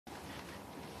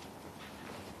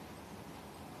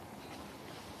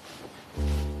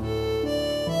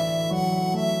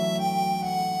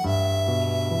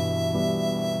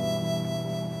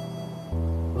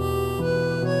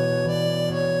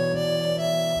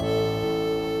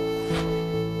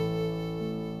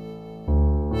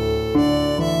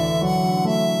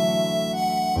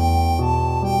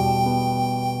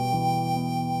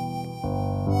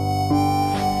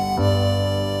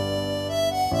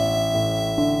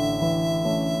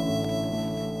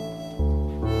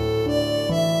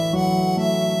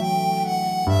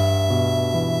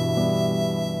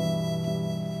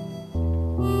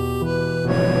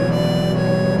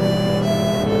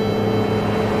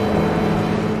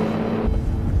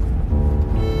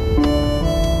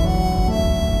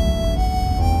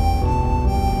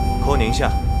宁夏。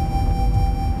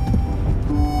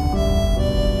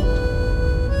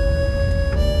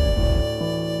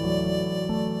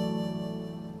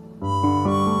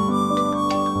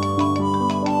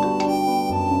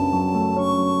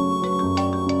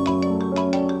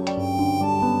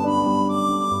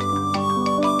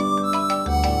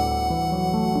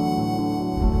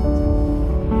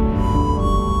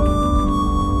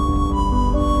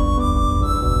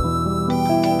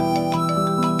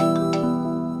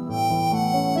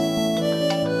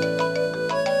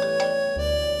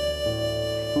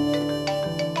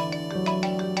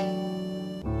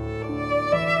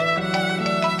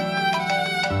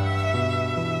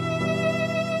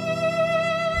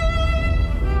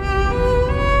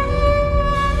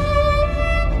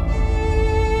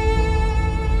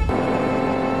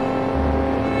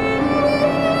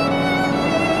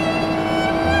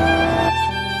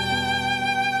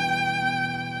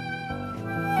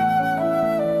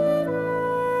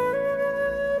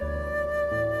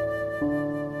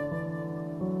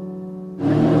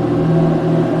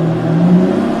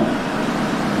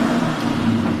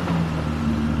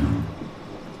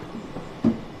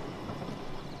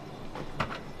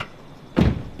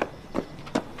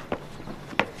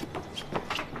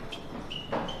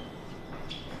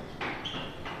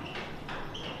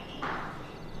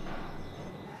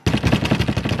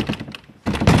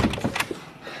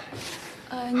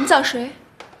你找谁？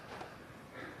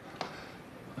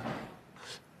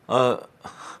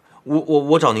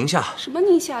我找宁夏。什么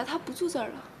宁夏？他不住这儿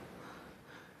了。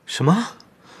什么？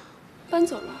搬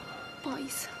走了，不好意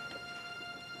思。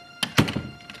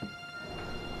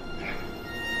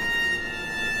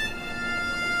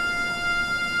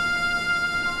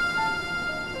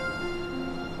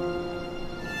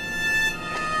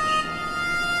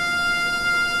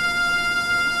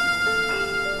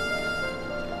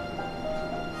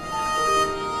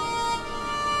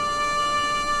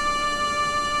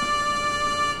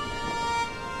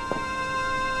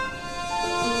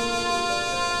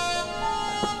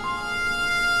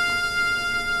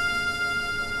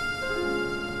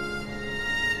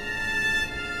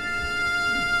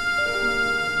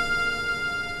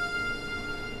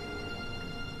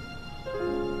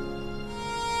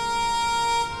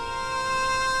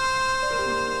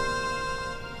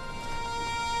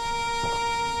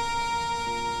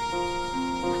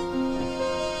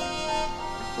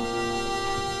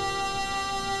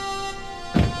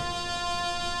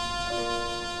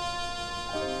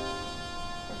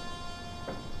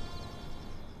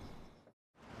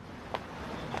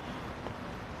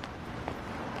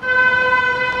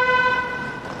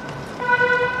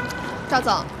赵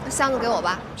总，箱子给我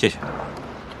吧。谢谢。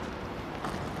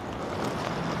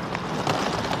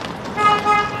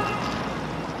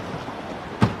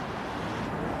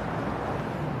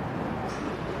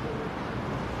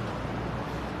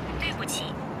对不起，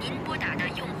您拨打的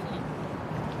用户。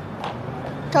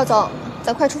赵总，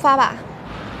咱快出发吧。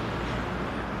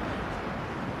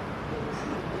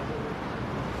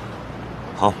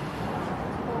好。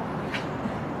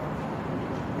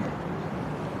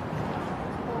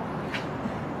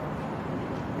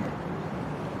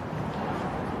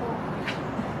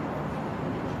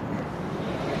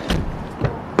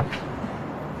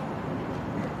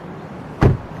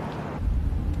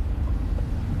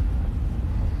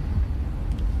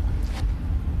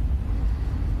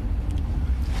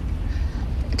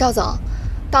赵总，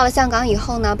到了香港以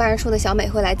后呢，办事处的小美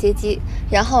会来接机，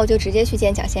然后就直接去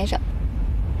见蒋先生。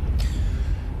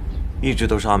一直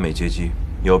都是阿美接机，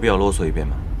有必要啰嗦一遍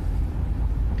吗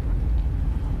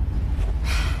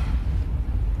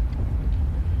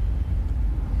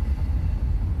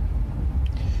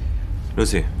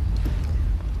？Lucy，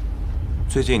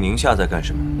 最近宁夏在干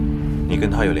什么？你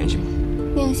跟他有联系吗？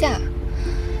宁夏，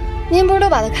您不是都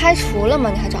把他开除了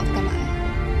吗？你还找他干嘛呀？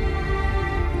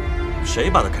谁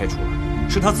把他开除了？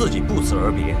是他自己不辞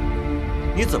而别。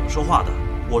你怎么说话的？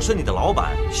我是你的老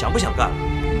板，想不想干了？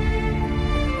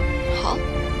好，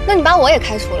那你把我也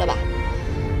开除了吧。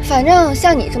反正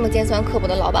像你这么尖酸刻薄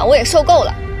的老板，我也受够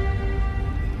了。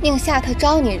宁夏他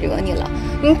招你惹你了，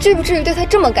你至不至于对他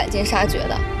这么赶尽杀绝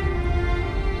的？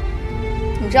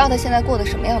你知道他现在过的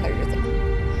什么样的日子吗？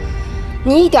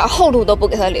你一点后路都不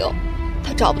给他留，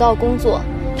他找不到工作，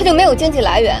他就没有经济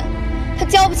来源。他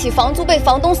交不起房租，被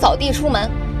房东扫地出门，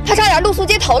他差点露宿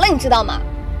街头了，你知道吗？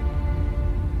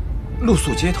露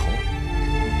宿街头？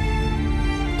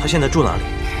他现在住哪里？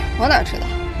我哪知道？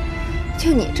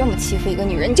就你这么欺负一个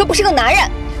女人，你就不是个男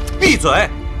人！闭嘴！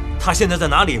他现在在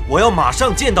哪里？我要马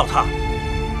上见到他。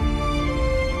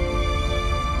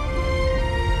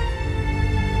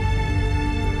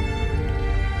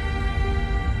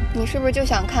你是不是就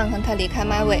想看看他离开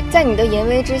Moive，在你的淫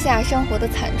威之下生活的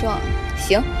惨状？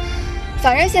行，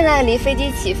反正现在离飞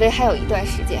机起飞还有一段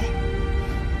时间。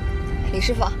李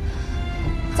师傅，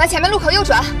咱前面路口右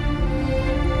转。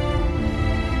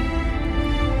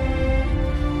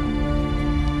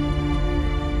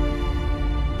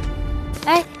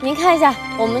哎，您看一下，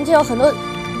我们这有很多。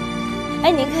哎，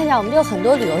您看一下，我们这有很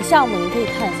多旅游项目，您可以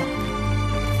看一下。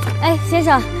哎，先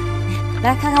生，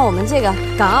来看看我们这个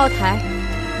港澳台。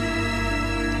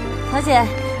小姐，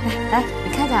来，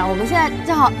你看一下，我们现在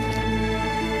正好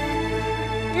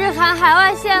日韩海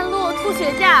外线路吐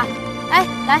雪架。哎，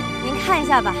来，您看一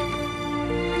下吧。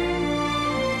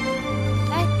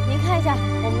哎，您看一下，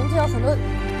我们这有很多。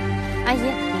阿姨，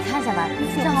你看一下吧，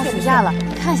正好暑假了，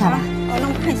你看一下吧。哦，那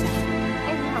我看一下。哎，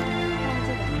你好，看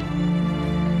这个。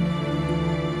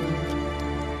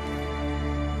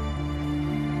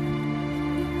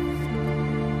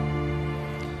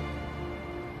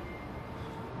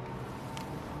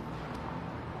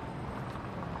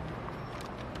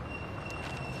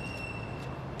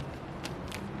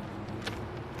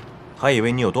还以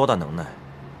为你有多大能耐，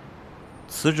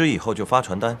辞职以后就发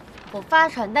传单。我发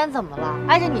传单怎么了？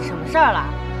碍着你什么事儿了？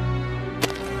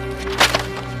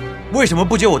为什么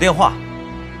不接我电话？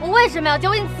我为什么要接？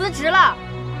我已经辞职了。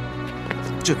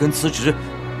这跟辞职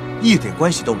一点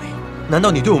关系都没有。难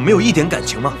道你对我没有一点感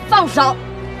情吗？放手！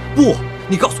不，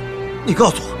你告诉我，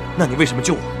那你为什么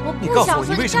救我？你告诉我，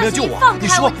你为什么要救我？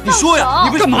你说呀！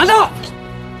你干嘛呢？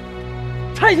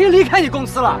他已经离开你公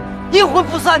司了，阴魂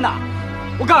不散呐！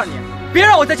我告诉你，别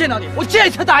让我再见到你，我见一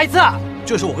次打一次。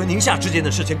这是我跟宁夏之间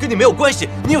的事情，跟你没有关系，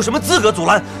你有什么资格阻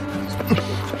拦？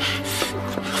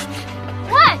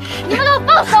喂，你们给我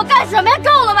放手干什么呀？够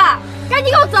了吧！赶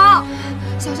紧给我走！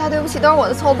小夏，对不起，都是我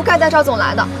的错，我不该带赵总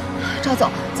来的。赵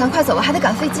总，咱快走吧，还得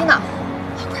赶飞机呢。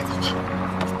快走吧，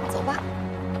走吧。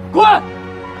滚！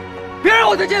别让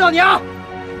我再见到你啊！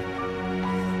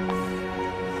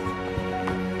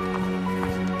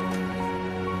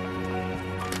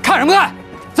看什么看？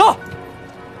走！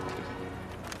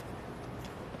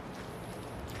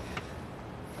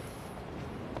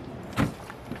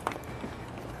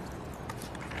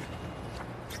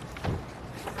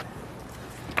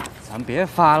咱别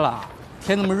发了，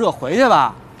天那么热，回去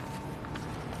吧。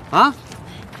啊，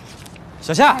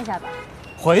小夏，看一下吧。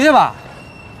回去吧。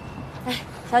哎，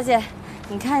小姐，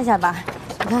你看一下吧。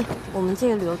你看我们这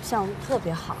个旅游项目特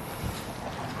别好。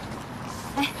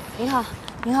哎，您好，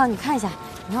你看一下。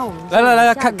你看我们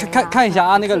来，看一下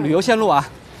啊，那个旅游线路啊。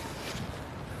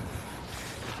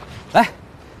来，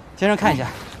先生看一下，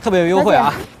特别有优惠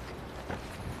啊。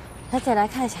小姐来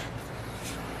看一下。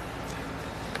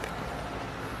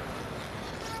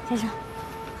先生，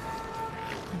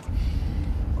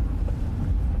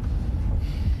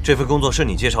这份工作是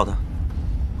你介绍的？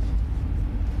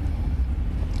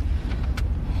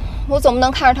我总不能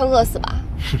看着他饿死吧？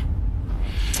哼，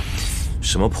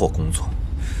什么破工作，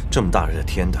这么大热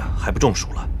天的还不中暑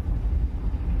了？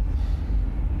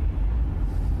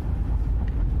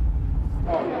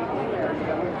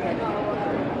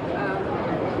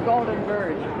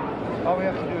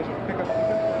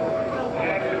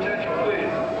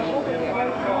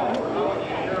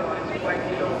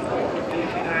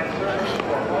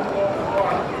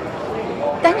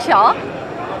单桥，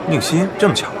宁馨，这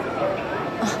么巧？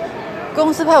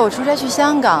公司派我出差去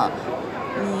香港，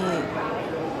你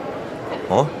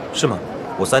哦，是吗？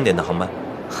我3点的航班。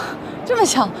这么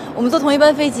巧，我们坐同一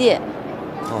班飞机。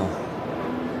哦，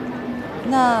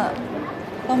那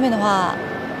方便的话，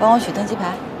帮我取登机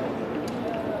牌。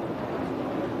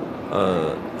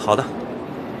好的，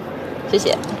谢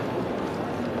谢。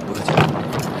不客气。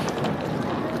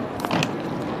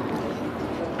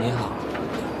你好。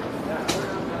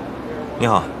你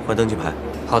好，换登机牌。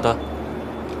好的。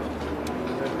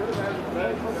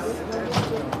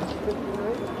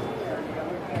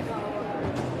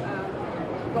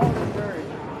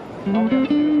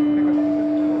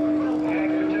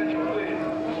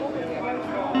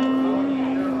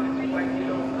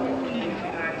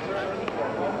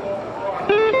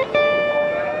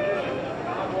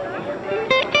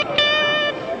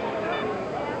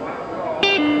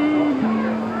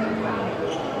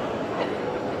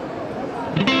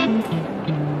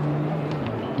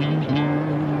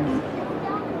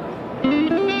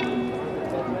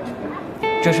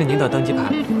这是您的登机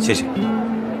牌，谢谢。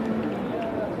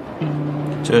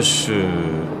这是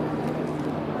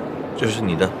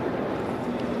你的，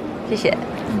谢谢。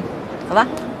走吧。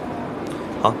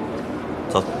好，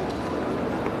走。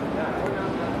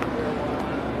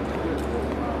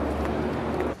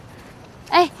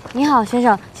哎，你好，先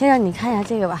生，你看一下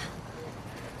这个吧。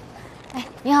哎，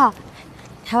你好，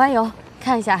台湾油，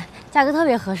看一下，价格特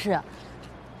别合适。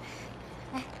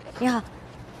哎，你好。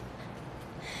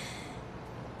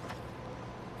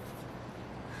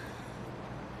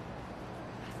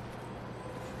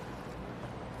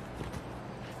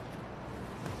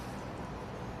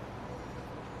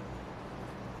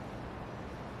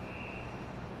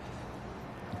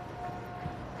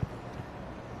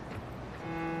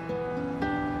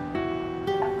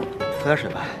喝点水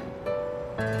吧。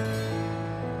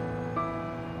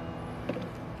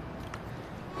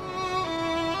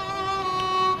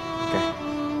给，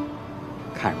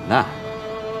看什么呢？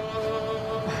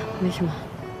没什么。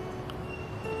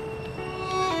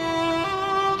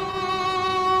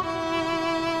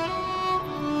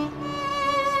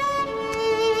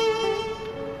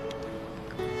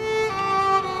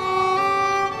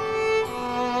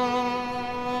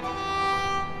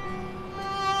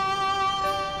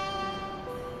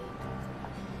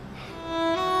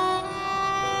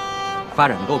发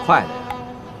展的够快的呀，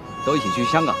都一起去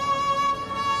香港了。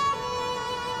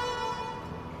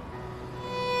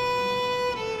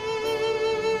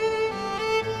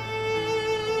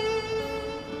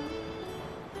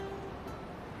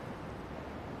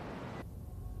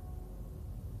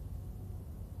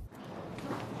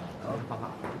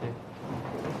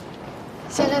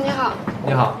先生你好。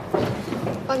你好。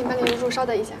帮你办理入住，稍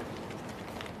等一下。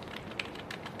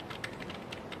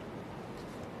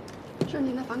这是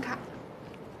您的房卡。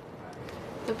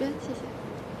左边，谢谢。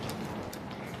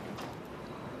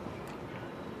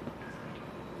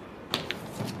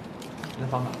您的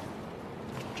房卡，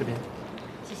这边。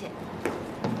谢谢。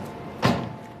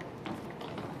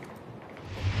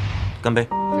干杯。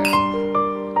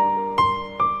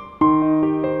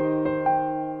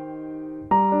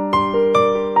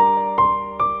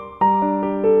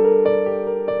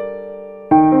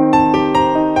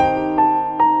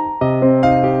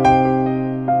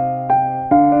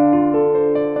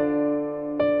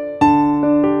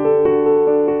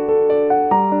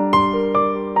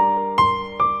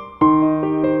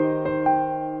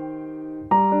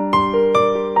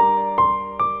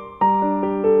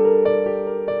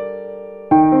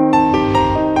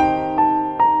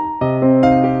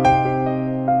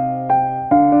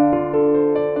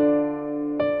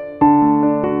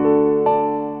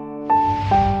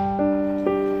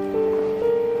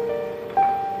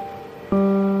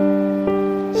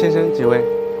先生几位？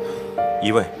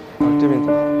一位。这边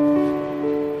请。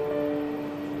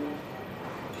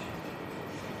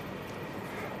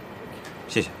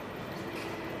谢谢。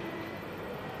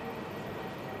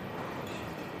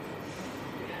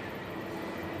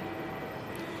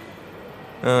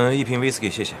一瓶威士忌，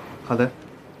谢谢。好的。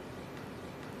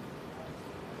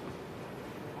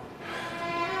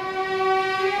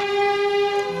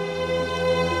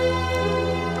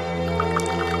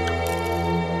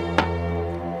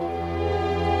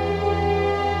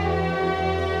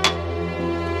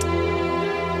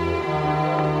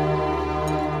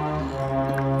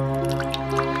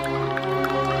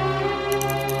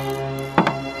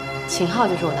秦昊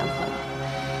就是我男朋友，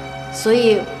所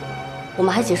以我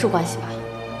们还结束关系吧？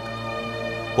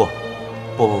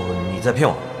不，你在骗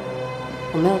我！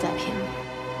我没有在骗你。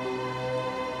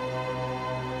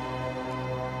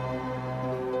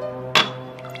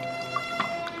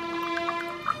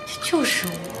这就是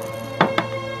我，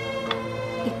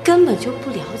你根本就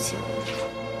不了解我。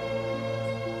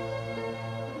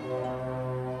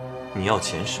你要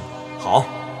钱是吗？好，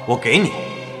我给你。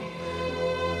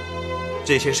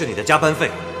这些是你的加班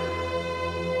费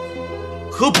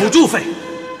和补助费。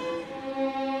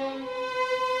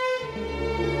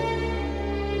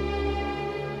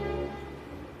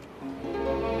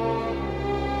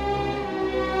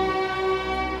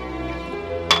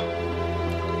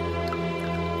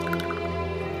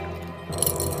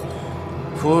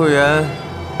服务员，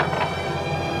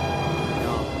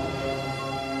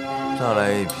再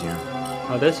来一瓶。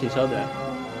好的，请稍等。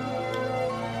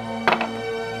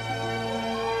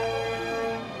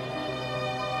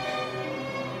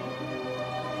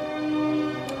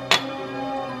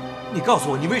你告诉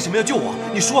我，你为什么要救我？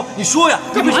你说呀！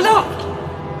干嘛呢？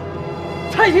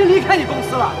他已经离开你公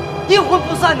司了，阴魂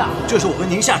不散呐！这是我和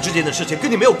宁夏之间的事情，跟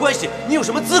你没有关系。你有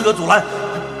什么资格阻拦？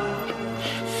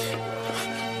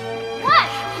喂，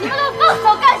你们都放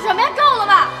手干什么呀？够了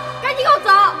吧？赶紧给我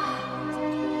走！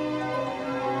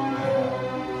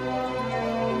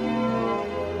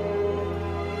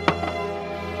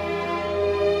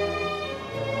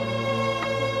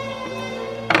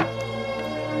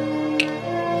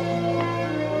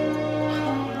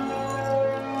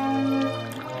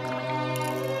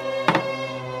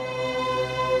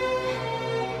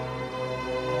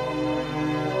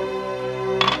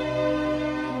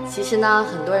其实呢，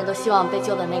很多人都希望被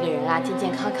救的那个人啊健健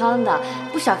康康的，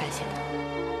不需要感谢的。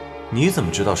你怎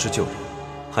么知道是救人，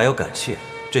还要感谢？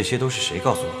这些都是谁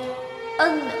告诉你的？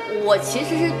我其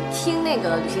实是听那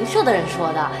个旅行社的人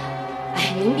说的。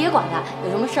哎，您别管他，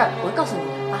有什么事儿我会告诉你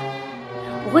的啊，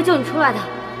我会救你出来的。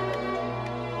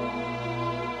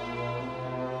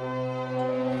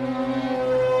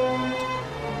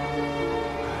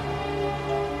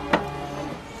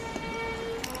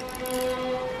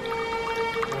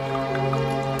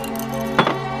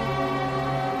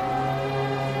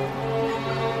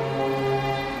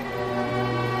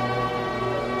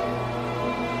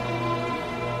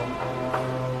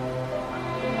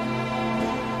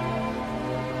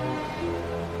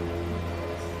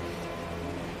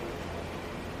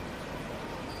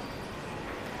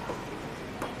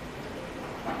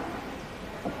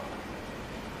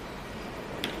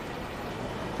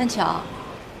丹乔，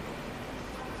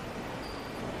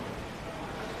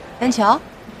丹乔，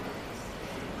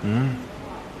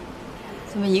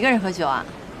怎么一个人喝酒啊？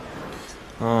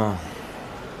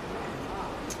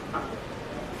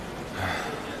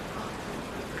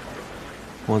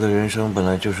我的人生本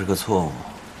来就是个错误，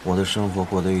我的生活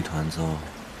过得一团糟，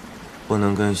不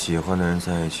能跟喜欢的人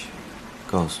在一起。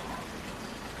告诉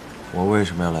我，我为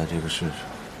什么要来这个世上？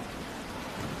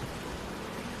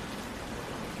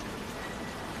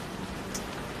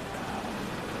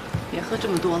别喝这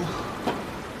么多了。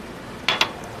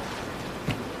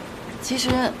其实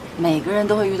每个人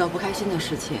都会遇到不开心的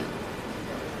事情。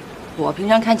我平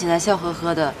常看起来笑呵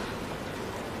呵的，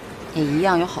也一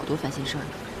样有好多烦心事儿。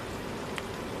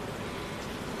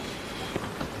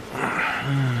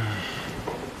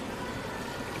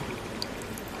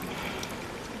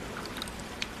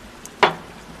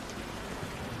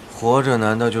活着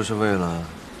难道就是为了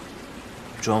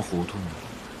装糊涂吗？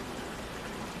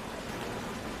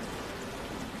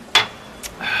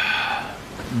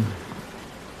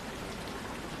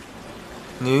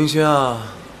宁夏，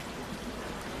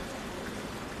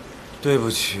对不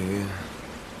起，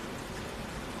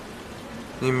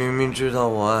你明明知道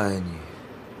我爱你，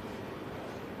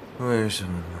为什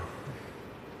么呢？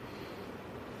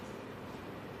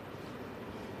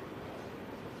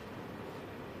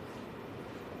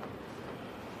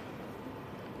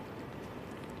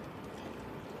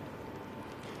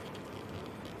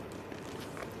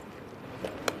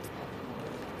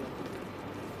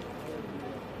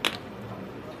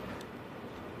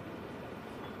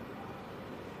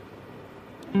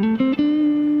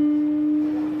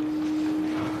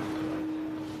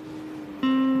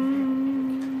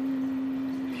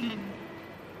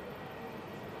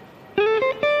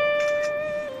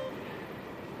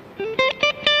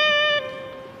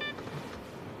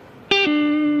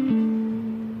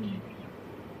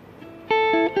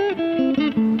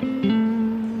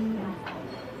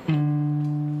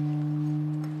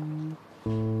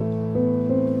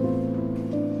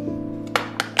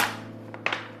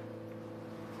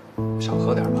少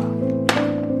喝点吧，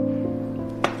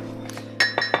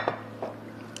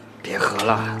别喝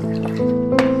了。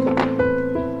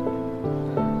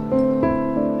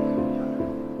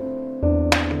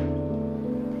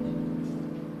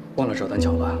忘了找丹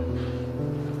乔了，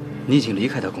你已经离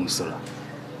开他公司了，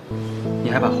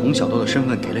你还把洪小豆的身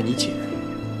份给了你姐，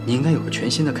你应该有个全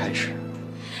新的开始。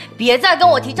别再跟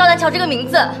我提赵丹乔这个名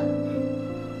字，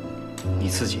你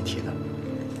自己提的。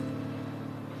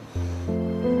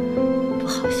不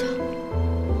好笑。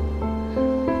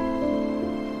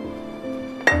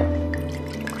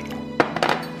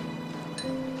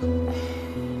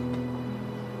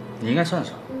你应该算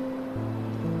算，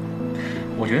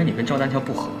我觉得你跟赵丹乔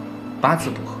不合，八字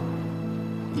不合。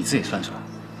你自己算算，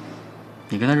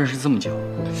你跟他认识这么久，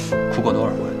哭过多少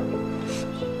回了？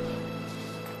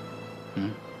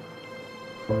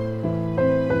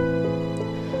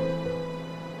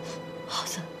好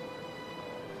的，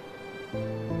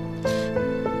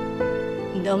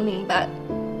你能明白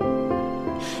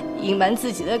隐瞒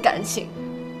自己的感情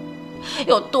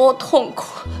有多痛苦、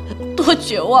多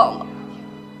绝望吗？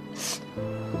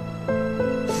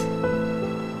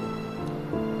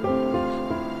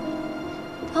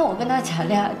当我跟他谈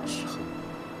恋爱的时候，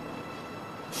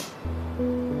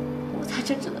我才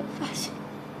真正的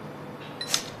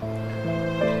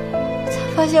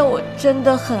发现我真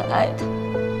的很爱他。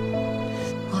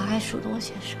我爱树东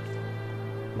先生，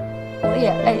我也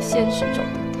爱现实中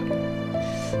的他。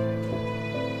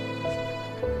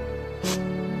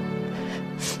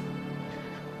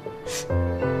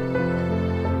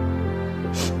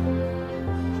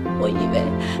我以为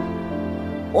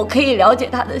我可以了解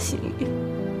他的心意，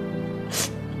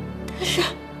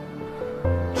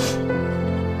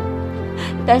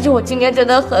但是我今天真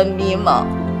的很迷茫。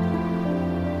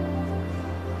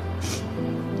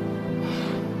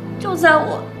就在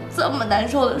我这么难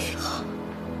受的时候，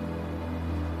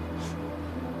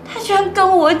他居然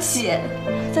跟我姐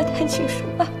在谈情说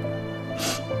爱。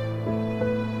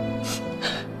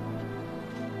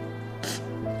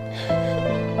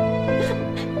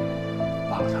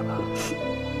忘了他吧，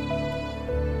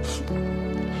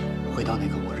回到那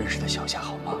个我认识的小夏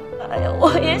好吗？哎呀，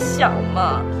我也想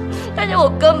嘛，但是我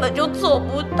根本就做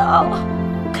不到，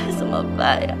该怎么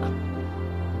办呀？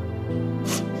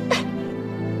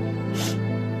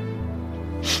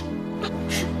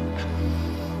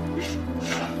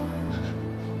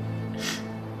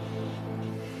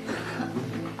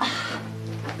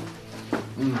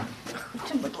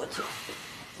这么多酒。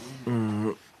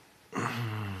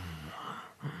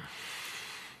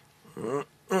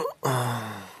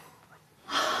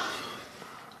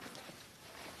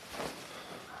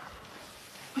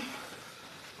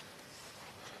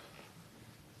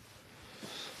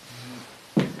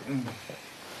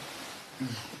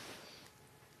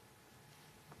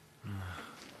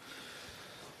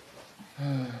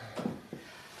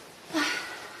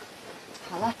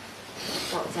好了，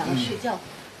到家了，睡觉。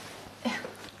哎呀，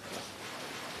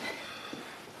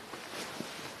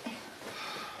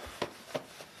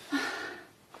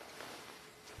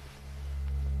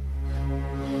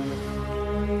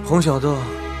洪小豆，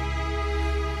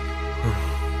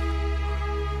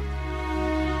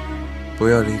不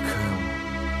要离开我。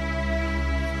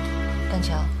丹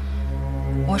乔，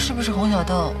我是不是洪小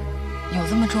豆，有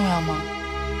这么重要吗？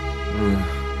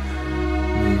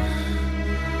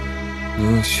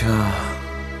宁夏，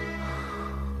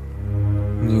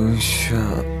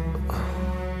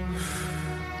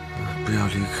不要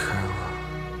离开我，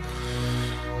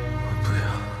不要。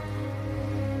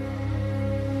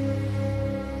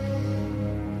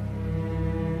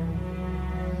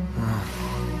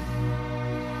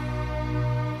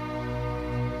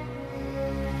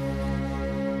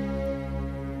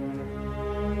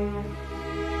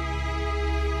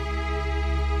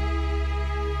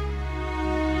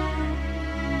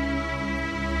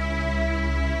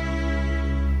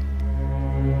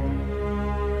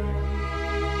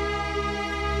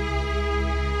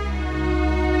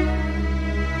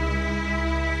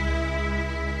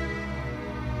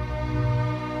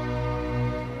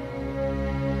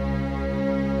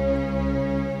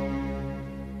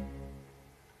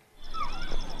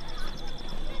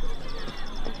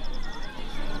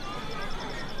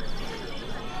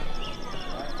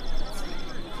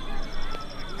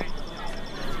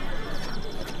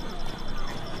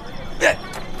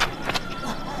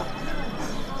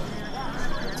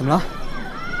怎么了？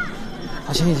啊，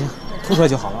行，吐出来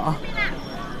就好了啊，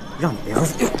让你别喝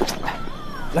水。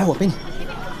来，我背你。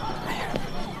哎呀，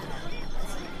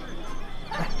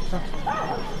来上。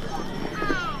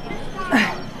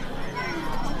哎，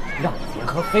让你别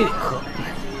喝，非得喝。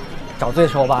找罪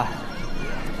受吧。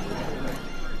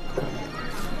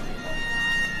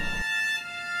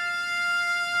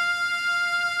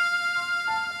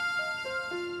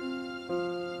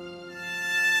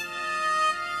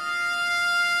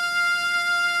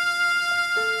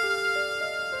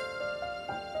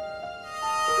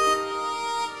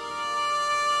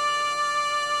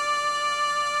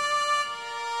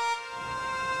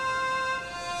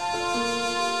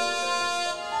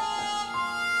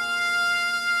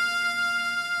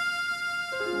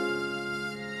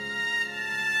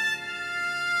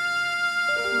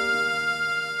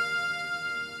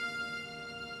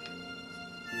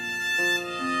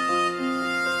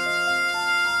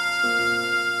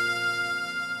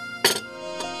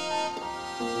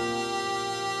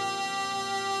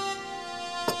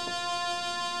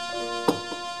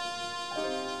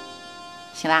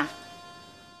醒啦？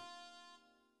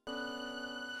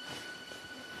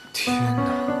天哪！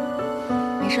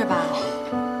没事吧？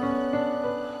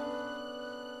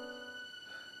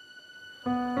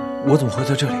我怎么会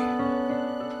在这里？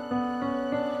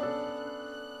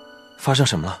发生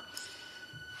什么了？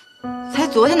才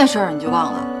昨天的事儿你就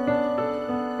忘了？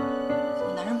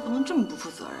你男人不能这么不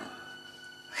负责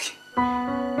任。啊，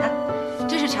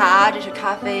这是茶，这是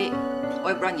咖啡，我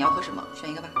也不知道你要喝什么，选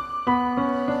一个吧。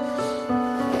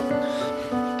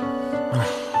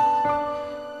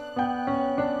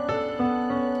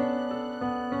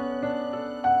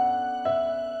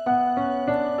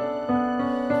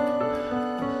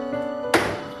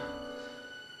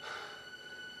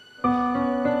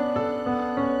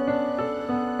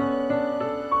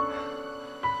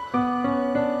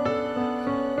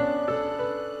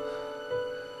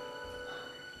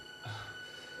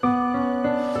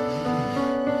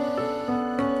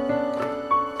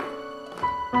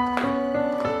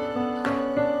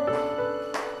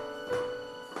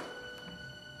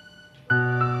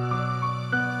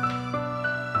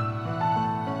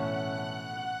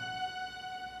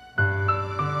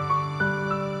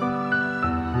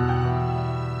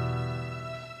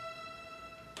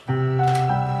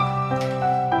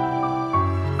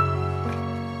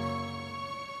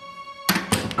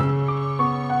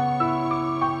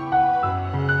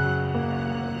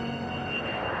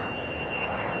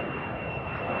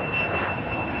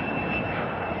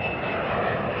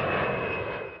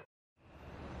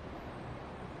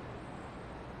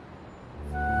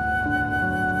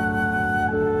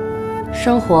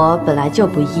生活本来就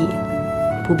不易，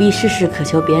不必事事渴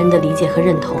求别人的理解和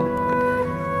认同，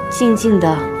静静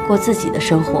的过自己的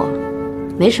生活，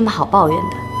没什么好抱怨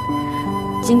的。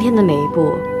今天的每一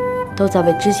步，都在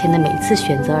为之前的每一次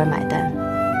选择而买单。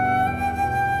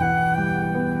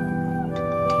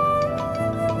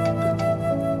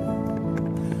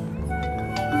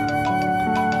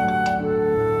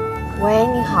喂，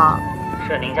你好。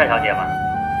是宁夏小姐吗？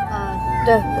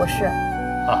对，我是。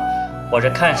我是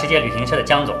看世界旅行社的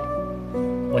江总，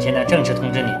我现在正式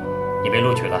通知你，你被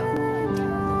录取了。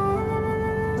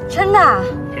真的？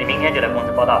请你明天就来公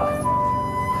司报到吧。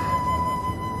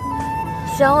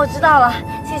行，我知道了，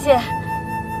谢谢。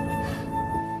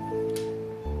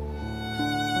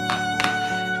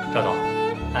赵总，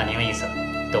按您的意思，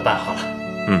都办好了。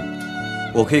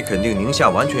我可以肯定宁夏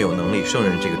完全有能力胜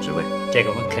任这个职位。这个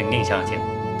我们肯定相信，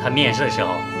他面试的时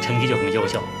候成绩就很优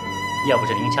秀，要不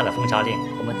是宁夏的封杀令，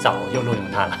我们早就录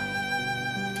用他了。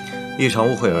一场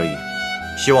误会而已，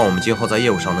希望我们今后在业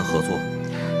务上能合作。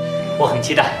我很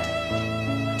期待。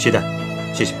期待，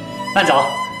谢谢。慢走。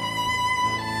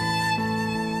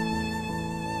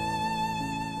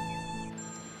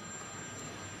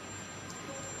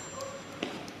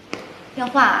电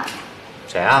话。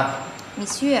谁啊？米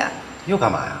旭。又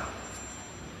干嘛呀？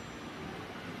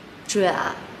志远，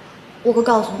我可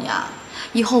告诉你啊，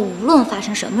以后无论发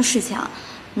生什么事情，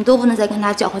你都不能再跟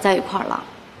他搅和在一块儿了。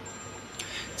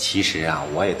其实啊，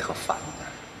我也特烦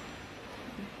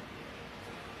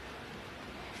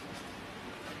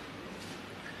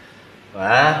他。喂，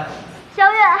小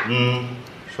远，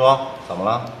说怎么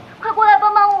了？快过来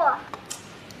帮帮我！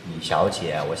李小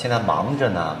姐，我现在忙着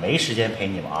呢，没时间陪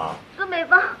你玩。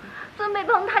孙北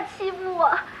方他欺负我，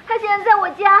他现在在我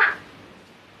家。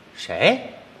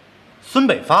谁？孙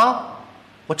北方？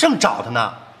我正找他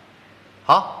呢。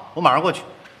好，我马上过去。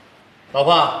老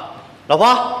婆，老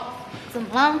婆，怎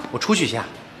么了？我出去一下。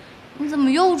你怎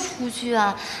么又出去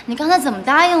啊？你刚才怎么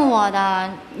答应我的？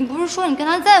你不是说你跟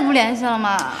他再不联系了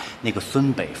吗？那个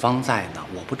孙北方在呢，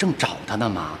我不正找他呢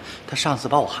吗？他上次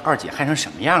把我二姐害成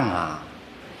什么样啊？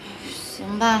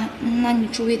行吧，那你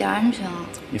注意点安全啊。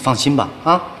你放心吧，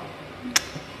啊，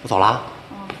我走了啊。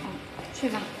去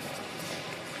吧。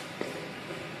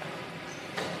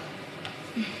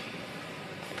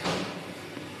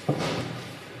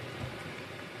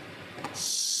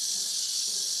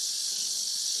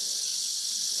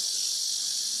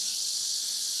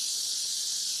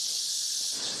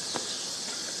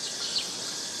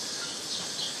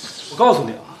我告诉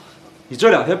你啊，你这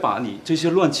2天把你这些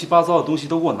乱七八糟的东西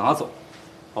都给我拿走，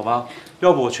好吧？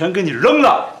要不我全给你扔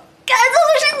了。该走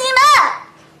的是你们。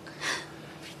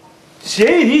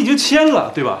协议你已经签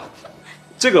了，对吧？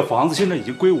这个房子现在已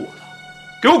经归我了，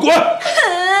给我滚！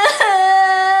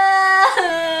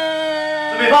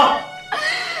孙北方，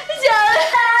小月，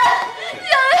你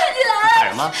来了！喊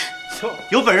什么？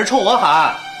有本事冲我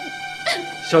喊！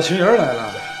小情人来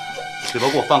了，嘴巴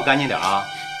给我放干净点啊！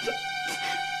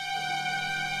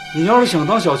你要是想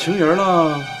当小情人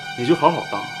呢，你就好好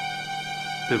当，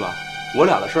对吧？我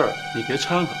俩的事儿你别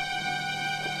掺和。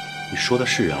你说的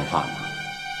是人话吗？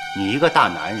你一个大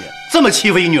男人，这么欺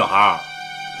负一女孩？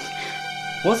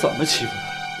我怎么欺负她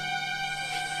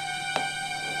了？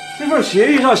这份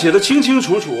协议上写的清清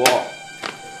楚楚，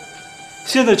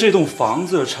现在这栋房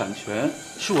子的产权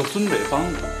是我孙北方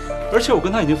的，而且我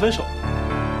跟他已经分手了。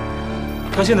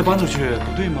他现在搬出去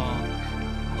不对吗？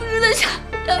不是的，小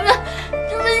月，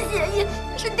这份协议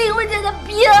是丁慧姐她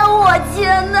逼我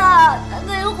签的。她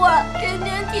那会儿天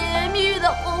天甜言蜜语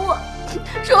的哄我，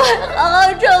说会好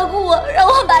好照顾我，让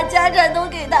我把家产都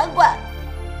给她管。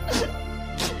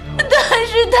但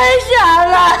是太傻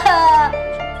了。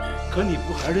可你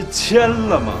不还是签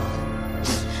了吗？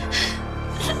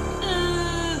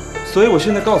所以我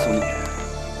现在告诉你，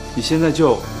你现在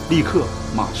就立刻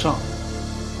马上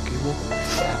给我滚，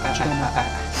知道吗？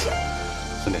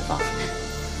孙北方，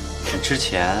你之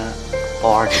前把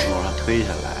我二姐从楼上推下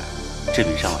来，这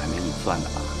笔账我还没给你算呢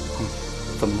吧？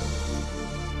怎么了？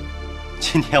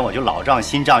今天我就老账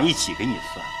新账一起给你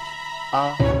算，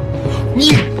啊？你，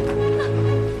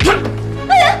你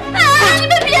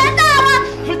们别打了！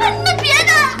你们别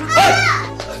打！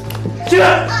进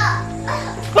来！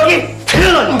我给你吃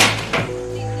了你！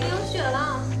流血了。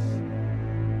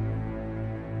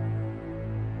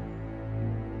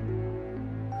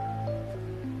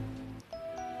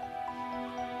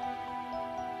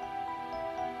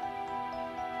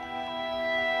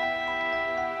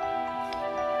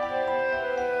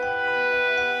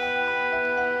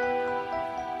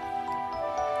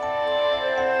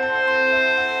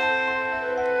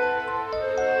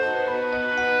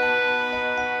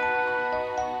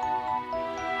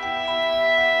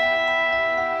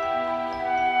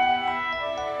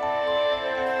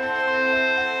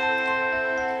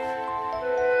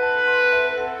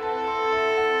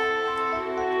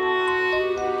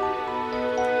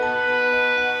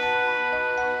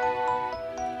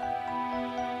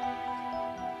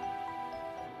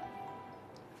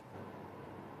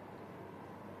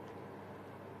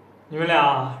你们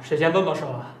俩谁先动手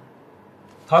啊？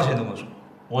他先动的手，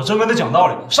我正跟他讲道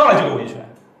理呢，上来就给我一拳。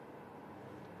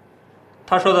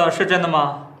他说的是真的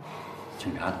吗？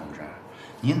警察同志，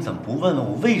您怎么不问问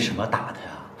我为什么打他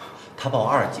呀？他把我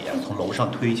二姐从楼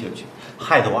上推下去，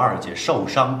害得我二姐受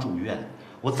伤住院。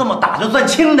我这么打就算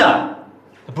轻的。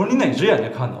不是你哪只眼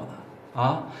睛看到的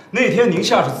啊？那天宁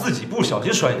夏是自己不小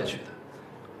心摔下去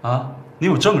的，啊？你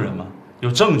有证人吗？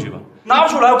有证据吗？拿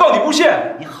出来，我告你诬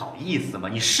陷！你好意思吗？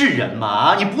你是人吗？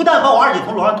啊！你不但把我二姐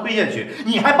从楼上推下去，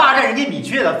你还霸占人家米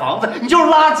雀的房子，你就是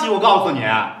垃圾！我告诉你，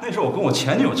那是我跟我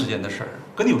前女友之间的事儿，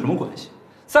跟你有什么关系？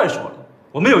再说了，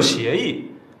我们有协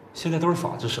议，现在都是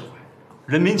法治社会，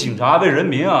人民警察为人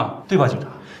民啊，对吧，警察？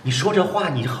你说这话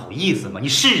你好意思吗？你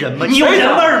是人吗？你有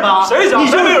人味儿吗？谁讲？你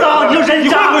就是脏，你就人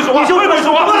渣！你就会不会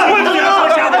说话？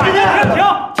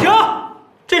停！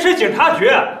这是警察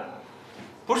局，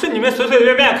不是你们随随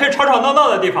便便可以吵吵闹闹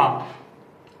的地方。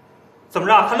怎么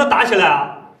着还能打起来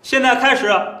啊？现在开始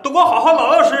都给我好好老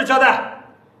老实实交代。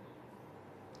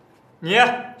你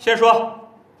先说。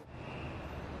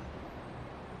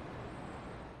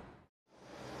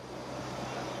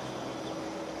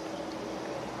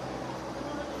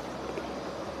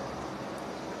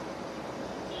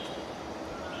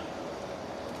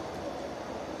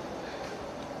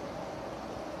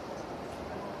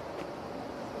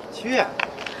七月，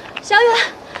小远，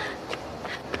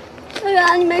小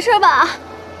远，你没事吧？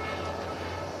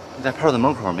你在派出所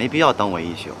门口没必要等我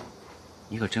一宿，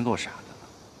你可真够傻的了。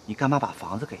你干嘛把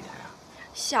房子给他呀？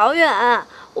小远，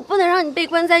我不能让你被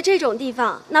关在这种地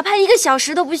方，哪怕1个小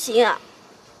时都不行。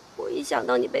我一想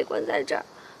到你被关在这儿，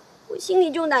我心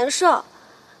里就难受。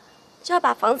只要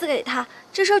把房子给他，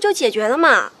这事儿就解决了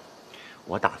嘛。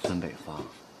我打孙北方，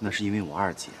那是因为我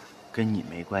二姐。跟你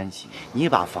没关系，你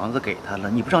把房子给他了，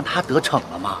你不让他得逞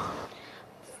了吗？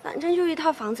反正就一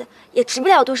套房子，也值不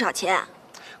了多少钱。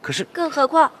可是，更何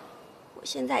况，我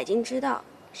现在已经知道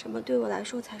什么对我来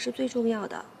说才是最重要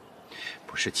的。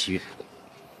不是七月，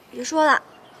别说了。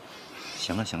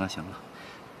行了，咱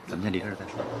们先离开这再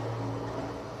说。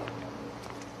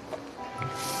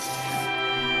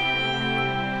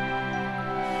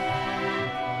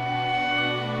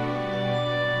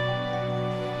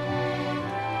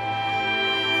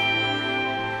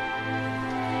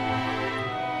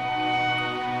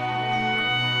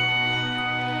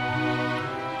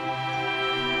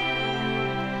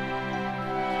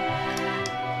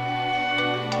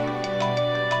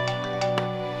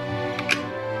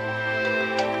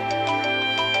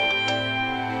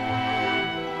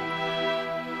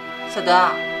小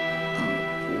德，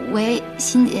喂，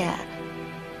欣姐，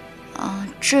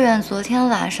志远昨天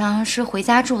晚上是回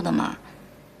家住的吗？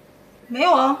没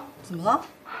有啊，怎么了？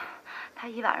他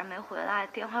一晚上没回来，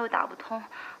电话又打不通，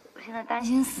我现在担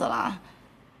心死了。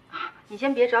你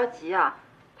先别着急啊，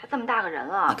他这么大个人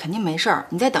了，肯定没事儿，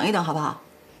你再等一等好不好？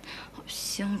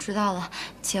行，知道了，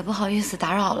姐不好意思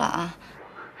打扰了啊。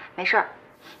没事儿，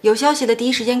有消息的第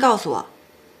一时间告诉我。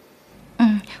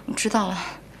我知道了。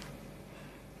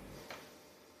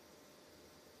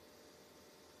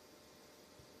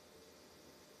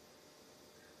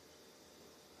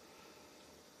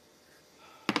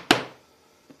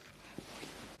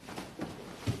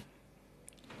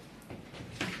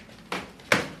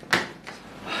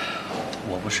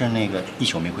我不是那个一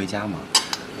宿没回家吗？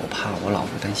我怕我老婆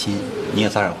担心，你也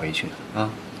早点回去啊。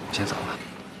我先走了。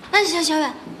那行，小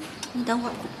远，你等会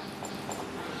儿。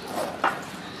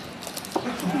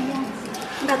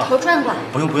你把头转过来。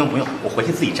不用，我回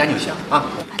去自己粘就行啊。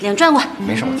把脸转过来。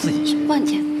没事，我自己去。换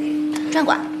去，转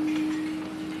过来。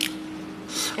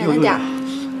忍着点。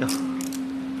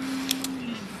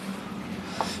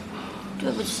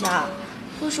对不起啊，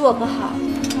都是我不好，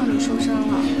让你受伤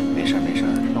了。没事，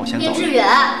那我先走了。叶志远，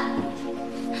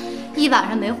一晚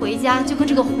上没回家，就跟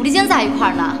这个狐狸精在一块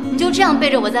儿呢。你就这样背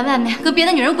着我在外面跟别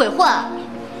的女人鬼混？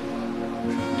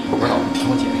我不是老婆，你听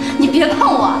我解释。你别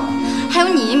碰我！还有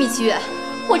你，米七月，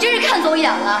我真是看走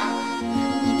眼了。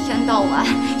一天到晚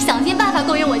想尽办法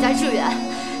勾引我家志远，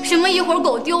什么一会儿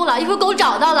狗丢了，一会儿狗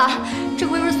找到了，这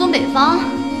回又是孙北方。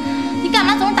你干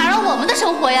嘛总是打扰我们的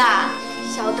生活呀？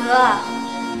小德，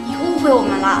你误会我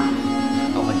们了。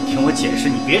老婆，你听我解释，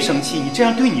你别生气，你这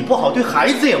样对你不好，对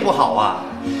孩子也不好啊。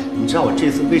你知道我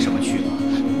这次为什么去吗？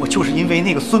我就是因为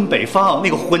那个孙北方那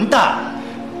个混蛋，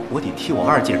我得替我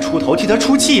二姐出头，替她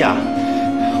出气呀。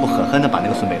我狠狠地把那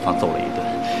个孙北方揍了一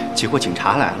顿，结果警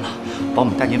察来了，把我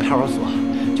们带进派出所，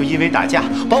就因为打架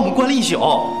把我们关了一宿。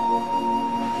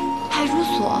派出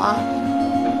所？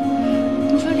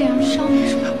你说脸上伤没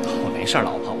事？我没事，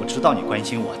老婆，我知道你关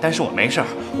心我，但是我没事。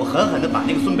我狠狠地把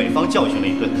那个孙北方教训了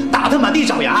一顿，打他满地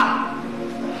找牙。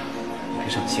别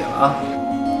生气了啊。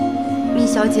蜜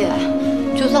小姐，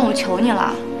就算我求你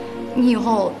了，你以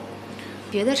后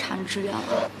别再查志愿了，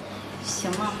行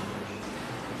吗？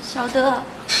小德，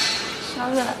小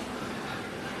远，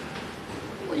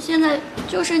我现在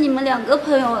就是你们2个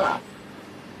朋友了。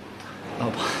老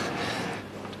婆，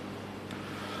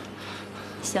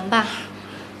行吧。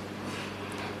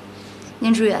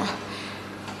宁志远，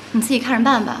你自己看着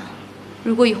办吧。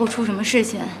如果以后出什么事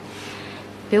情，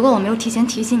别怪我没有提前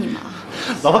提醒你们啊。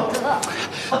老婆，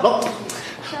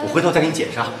我回头再给你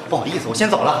解释啊，不好意思，我先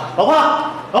走了。老婆，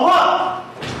老婆。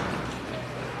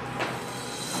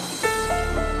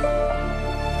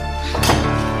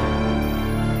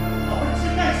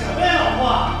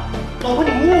老婆，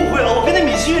你误会了，我跟那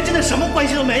米西月真的什么关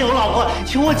系都没有。老婆，你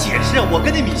听我解释，我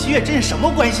跟那米西月真是什么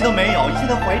关系都没有。你现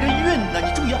在怀着孕呢，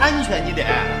你注意安全，你得。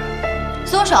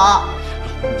松手！老婆，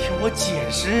你听我解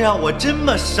释啊，我真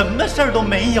的什么事儿都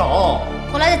没有。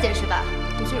回来再解释吧，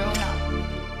不去人用药。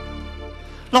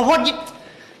老婆，你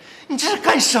这是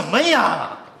干什么呀？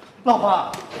老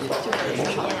婆，就是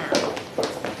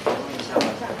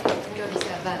下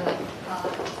班了啊，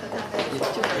喝咖啡就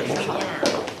是什么？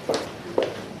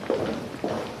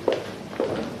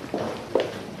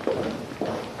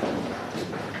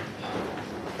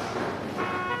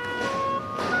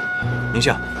宁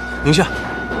夏，宁夏，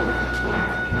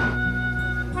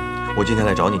我今天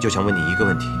来找你就想问你一个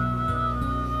问题。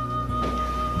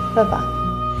问吧。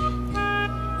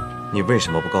你为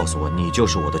什么不告诉我，你就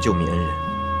是我的救命恩人？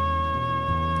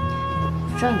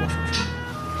不知道你在说什么。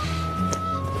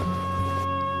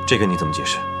这个你怎么解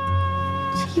释？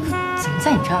这衣服怎么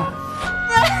在你这儿？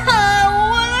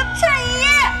我的衬衣。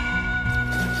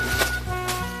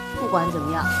不管怎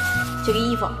么样，这个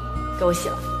衣服给我洗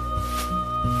了。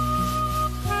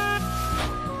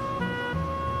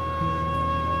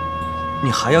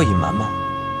你还要隐瞒吗？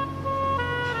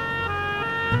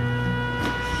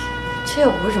这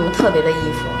又不是什么特别的衣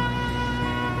服，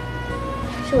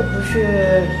这又不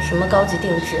是什么高级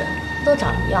定制，都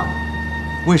长一样。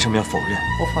为什么要否认？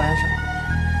我否认什么？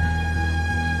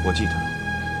我记得，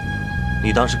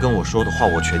你当时跟我说的话，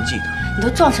我全记得。你都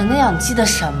撞成那样，你记得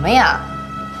什么呀？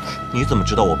你怎么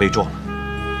知道我被撞了？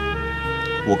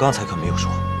我刚才可没有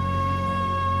说。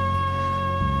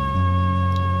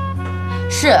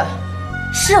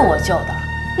是我救的，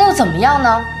那又怎么样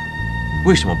呢？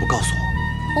为什么不告诉我？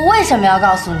我为什么要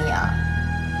告诉你啊？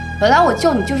本来我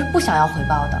救你就是不想要回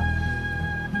报的。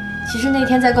其实那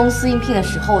天在公司应聘的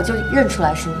时候，我就认出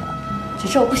来是你了，只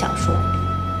是我不想说，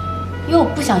因为我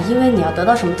不想因为你要得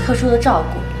到什么特殊的照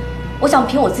顾，我想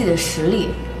凭我自己的实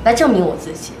力来证明我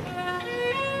自己。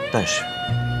但是，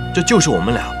这就是我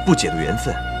们俩不解的缘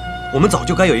分，我们早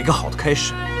就该有一个好的开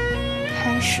始。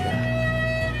开始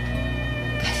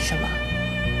什么？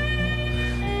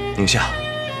宁夏，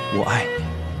我爱你。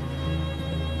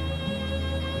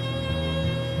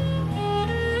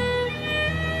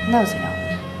那又怎样？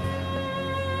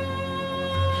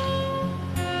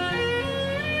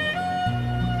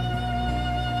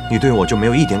你对我就没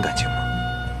有一点感情吗？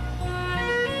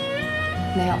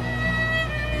没有，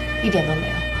一点都没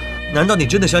有。难道你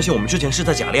真的相信我们之前是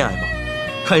在假恋爱吗？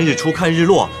看日出看日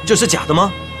落，这是假的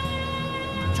吗？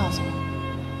赵总，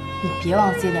你别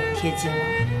往自己脸上贴金了。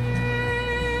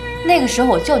那个时候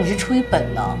我救你是出于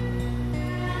本能，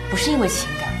不是因为情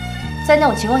感。在那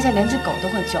种情况下，连只狗都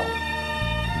会救，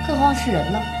更何况是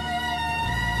人呢？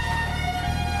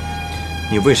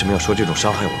你为什么要说这种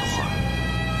伤害我的话？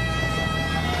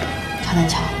常南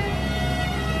桥，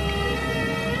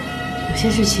有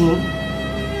些事情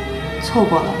错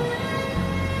过了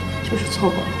就是错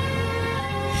过了，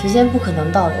时间不可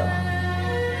能倒流，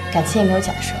感情也没有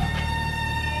假设。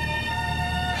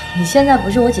你现在不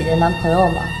是我姐姐的男朋友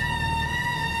吗？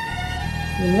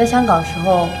你们在香港的时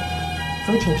候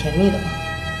不是挺甜蜜的吗？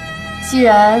既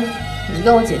然你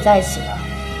跟我姐在一起了，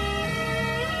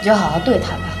你就好好对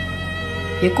她吧，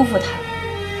别辜负她。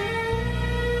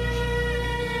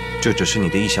这只是你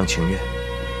的一厢情愿，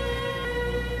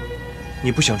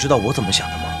你不想知道我怎么想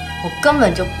的吗？我根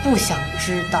本就不想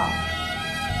知道。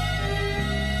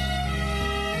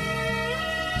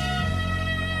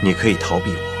你可以逃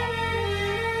避我，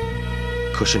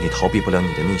可是你逃避不了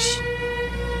你的逆袭。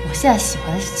我现在喜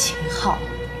欢的是秦昊，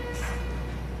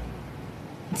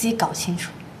你自己搞清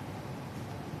楚。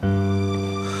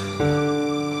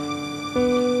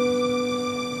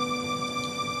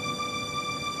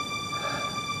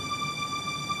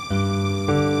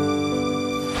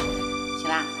行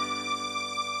啦。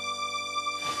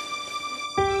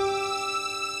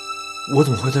我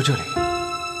怎么会在这里？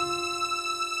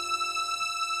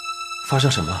发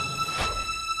生什么？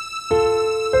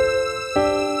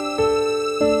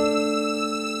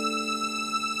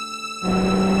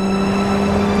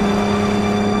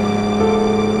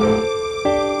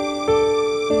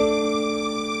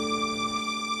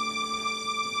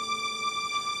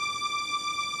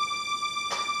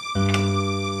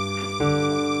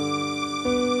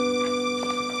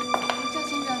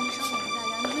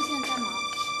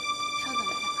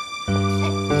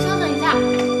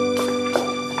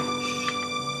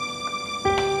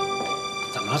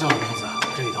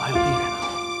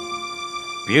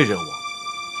别惹我，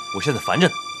我现在烦着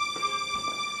呢。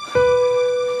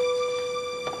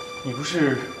你不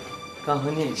是刚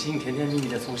和聂影星甜甜蜜蜜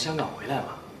的从香港回来吗？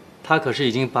他可是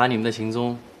已经把你们的行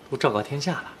踪都昭告天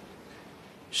下了。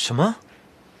什么？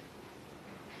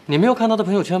你没有看到他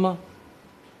朋友圈吗？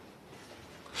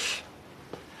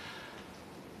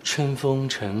春风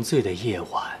沉醉的夜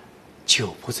晚，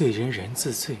酒不醉人人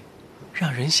自醉，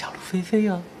让人想入非非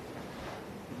啊。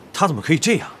他怎么可以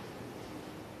这样？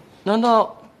难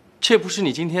道这不是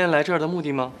你今天来这儿的目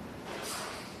的吗？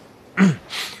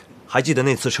还记得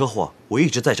那次车祸，我一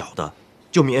直在找的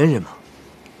救命恩人吗？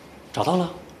找到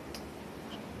了。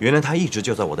原来他一直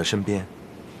就在我的身边，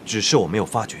只是我没有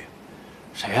发觉。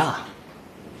谁啊？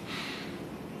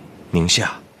宁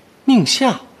夏。宁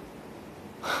夏？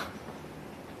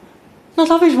那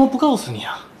他为什么不告诉你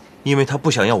啊？因为他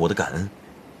不想要我的感恩。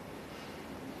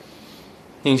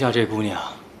宁夏这姑娘，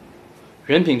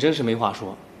人品真是没话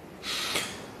说。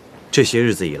这些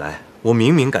日子以来，我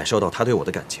明明感受到他对我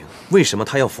的感情，为什么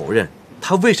他要否认？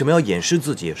他为什么要掩饰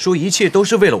自己，说一切都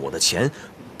是为了我的钱？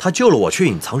他救了我，却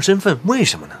隐藏身份，为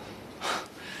什么呢？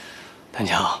丹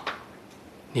强，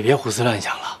你别胡思乱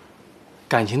想了，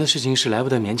感情的事情是来不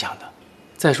得勉强的。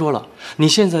再说了，你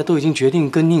现在都已经决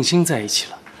定跟宁星在一起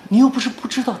了，你又不是不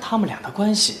知道他们俩的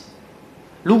关系。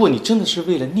如果你真的是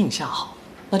为了宁夏好，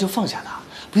那就放下他，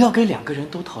不要给两个人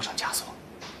都套上枷锁。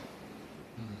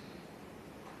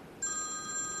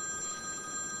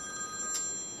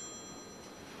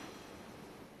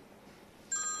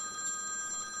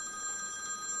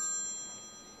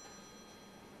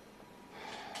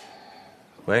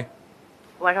喂，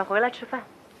晚上回来吃饭。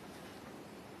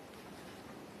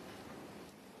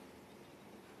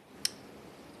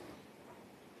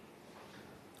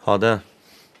好的。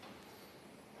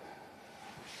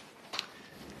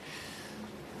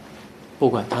不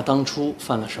管他当初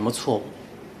犯了什么错误，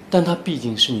但他毕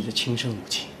竟是你的亲生母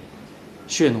亲，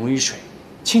血浓于水，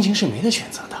亲情是没得选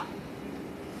择的。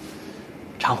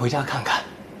常回家看看，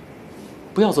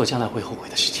不要做将来会后悔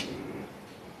的事情。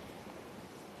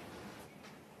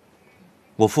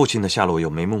我父亲的下落有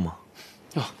眉目吗？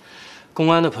哦，公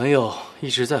安的朋友一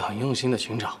直在很用心的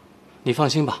寻找，你放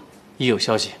心吧，一有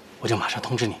消息我就马上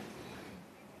通知你。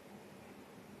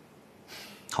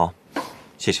好，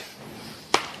谢谢。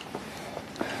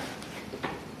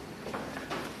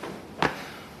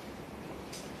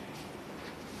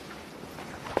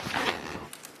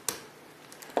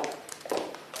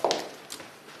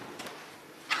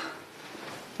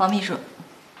王秘书，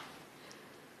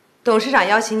董事长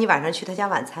邀请你晚上去他家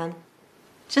晚餐，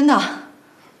真的？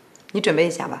你准备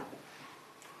一下吧。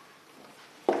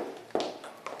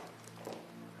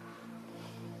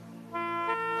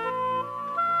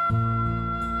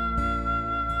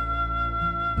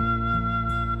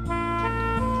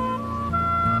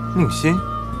宁心，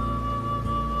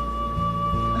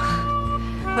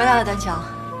回来了，丹强。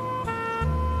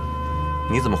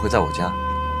你怎么会在我家？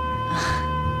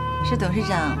是董事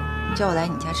长叫我来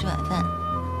你家吃晚饭。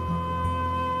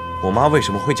我妈为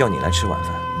什么会叫你来吃晚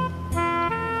饭？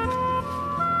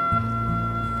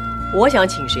我想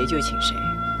请谁就请谁。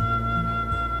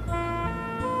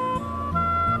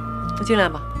我进来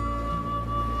吧。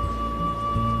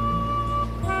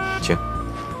请。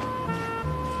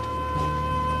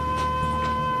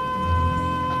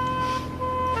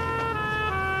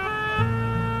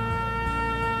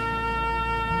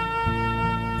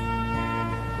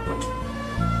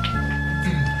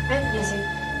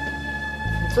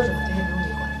坐着吧，这些不用理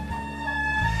会。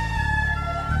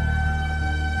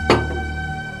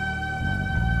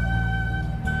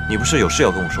你不是有事要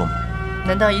跟我说吗？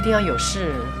难道一定要有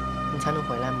事你才能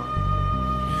回来吗？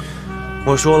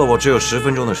我说了，我只有10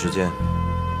分钟的时间。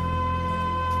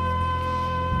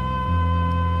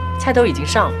菜都已经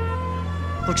上了，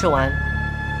不吃完，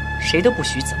谁都不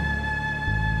许走。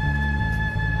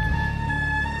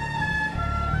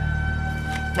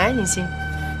来，宁心，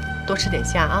多吃点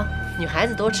虾啊。女孩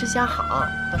子多吃虾好，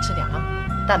多吃点啊，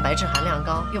蛋白质含量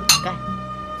高又补钙。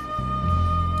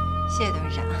谢谢董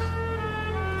事长。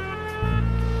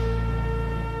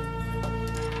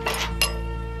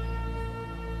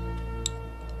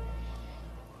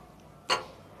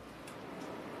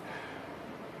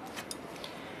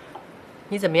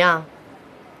你怎么样？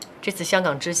这次香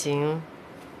港之行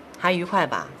还愉快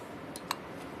吧？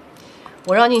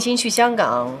我让宁心去香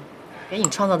港，给你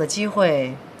创造的机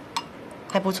会。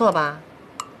还不错吧？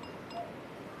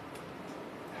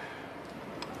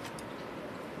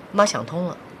妈想通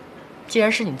了，既然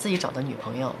是你自己找的女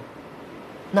朋友，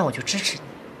那我就支持你。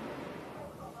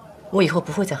我以后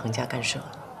不会再横加干涉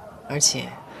了，而且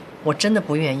我真的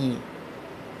不愿意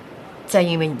再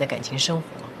因为你的感情生活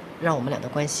让我们俩的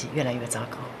关系越来越糟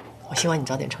糕。我希望你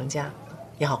早点成家，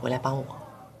也好回来帮我。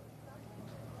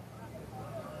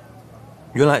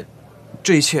原来，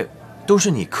这一切都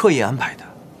是你刻意安排的。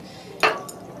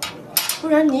不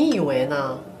然你以为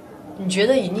呢？你觉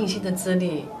得以宁馨的资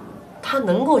历，她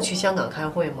能够去香港开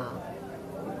会吗？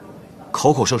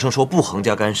口口声声说不横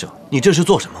加干涉，你这是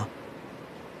做什么？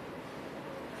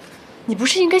你不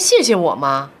是应该谢谢我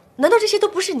吗？难道这些都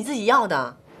不是你自己要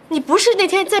的？你不是那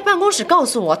天在办公室告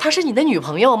诉我她是你的女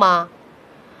朋友吗？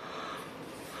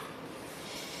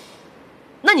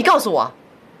那你告诉我，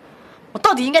我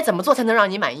到底应该怎么做才能让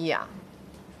你满意啊？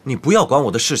你不要管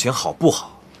我的事情好不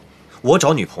好？我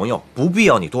找女朋友不必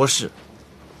要你多事，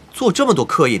做这么多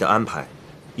刻意的安排，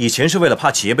以前是为了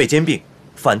怕企业被兼并，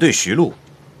反对徐璐，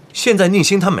现在宁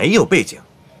馨她没有背景，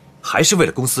还是为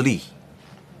了公司利益。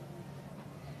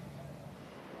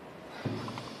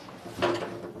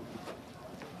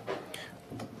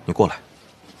你过来。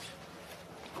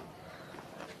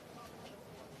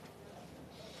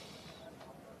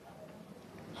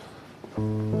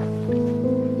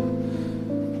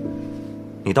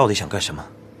你到底想干什么？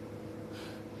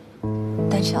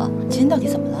丹乔，今天到底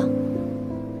怎么了？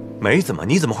没怎么，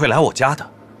你怎么会来我家的？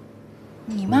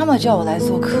你妈妈叫我来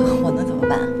做客，我能怎么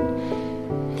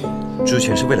办？之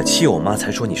前是为了气我妈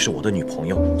才说你是我的女朋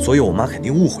友，所以我妈肯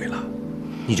定误会了，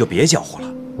你就别搅和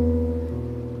了。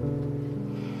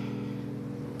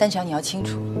丹乔，你要清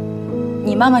楚，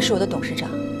你妈妈是我的董事长，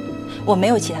我没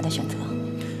有其他的选择。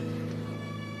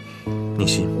宁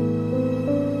馨，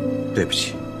对不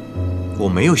起，我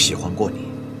没有喜欢过你，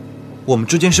我们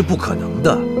之间是不可能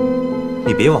的，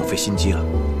你别枉费心机了。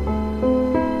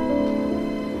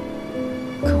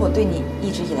可我对你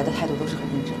一直以来的态度都是很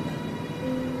认真的。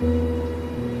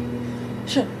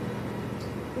是，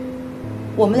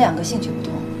我们两个兴趣不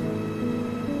同，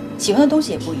喜欢的东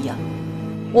西也不一样，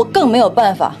我更没有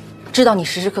办法知道你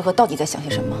时时刻刻到底在想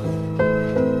些什么。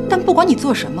但不管你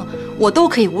做什么，我都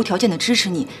可以无条件的支持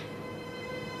你。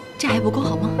这还不够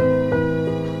好吗？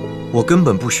我根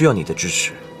本不需要你的支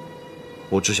持，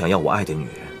我只想要我爱的女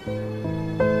人。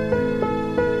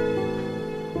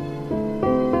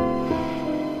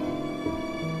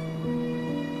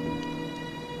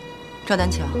赵丹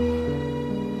乔，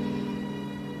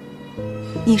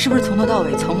你是不是从头到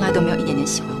尾从来都没有一点点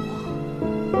喜欢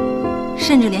我，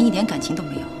甚至连一点感情都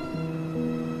没有？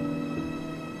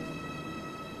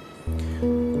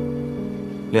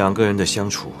两个人的相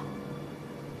处，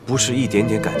不是一点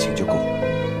点感情就够。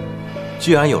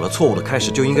既然有了错误的开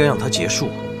始，就应该让它结束。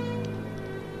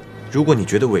如果你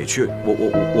觉得委屈，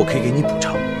我可以给你补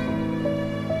偿。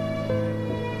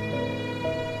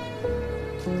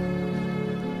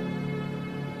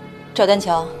赵丹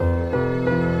乔，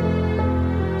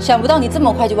想不到你这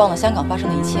么快就忘了香港发生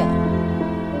的一切了。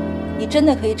你真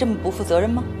的可以这么不负责任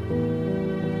吗？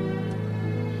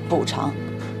补偿？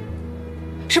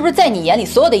是不是在你眼里，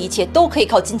所有的一切都可以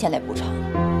靠金钱来补偿？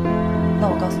那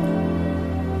我告诉你，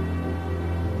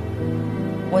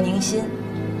我宁馨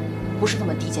不是那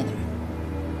么低贱的人。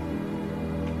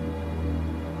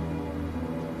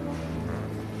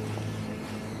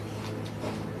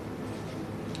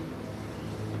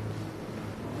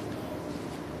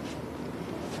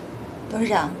董事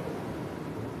长，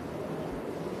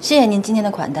谢谢您今天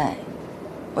的款待，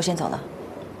我先走了。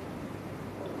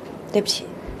对不起。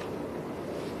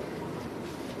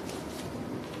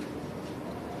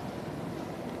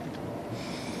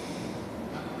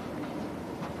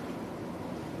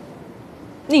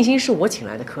宁馨是我请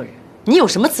来的客人，你有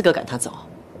什么资格赶她走？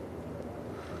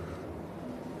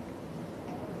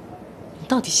你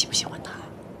到底喜不喜欢她？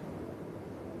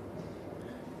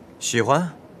喜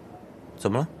欢？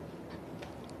怎么了？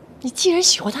你既然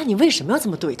喜欢她，你为什么要这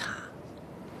么对她？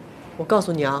我告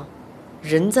诉你啊，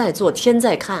人在做，天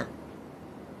在看。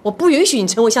我不允许你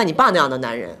成为像你爸那样的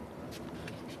男人。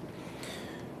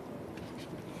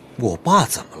我爸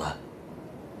怎么了？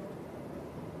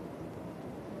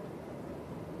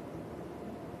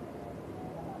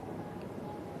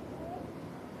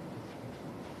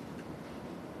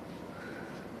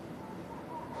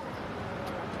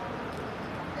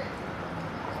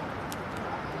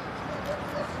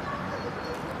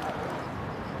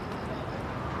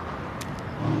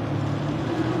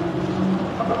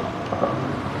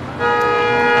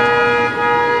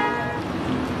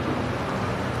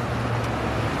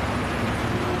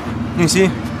宁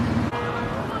馨，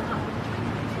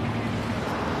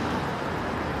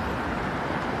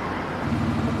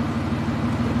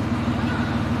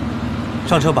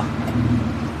上车吧。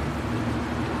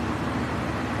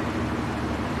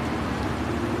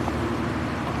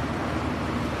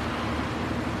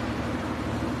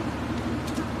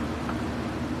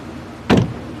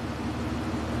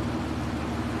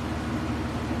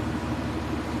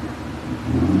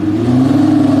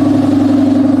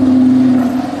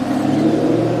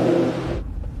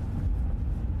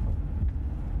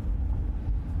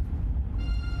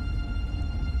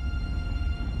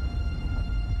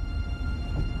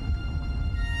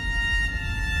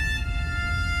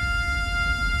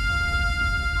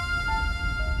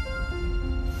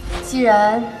既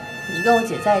然你跟我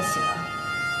姐在一起了，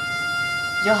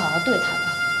你就好好对她吧，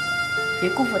别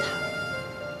辜负她。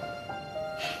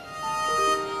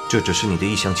这只是你的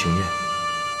一厢情愿，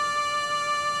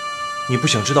你不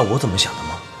想知道我怎么想的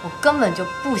吗？我根本就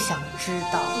不想知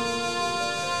道。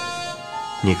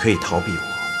你可以逃避我，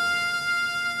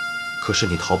可是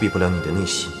你逃避不了你的内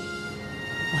心。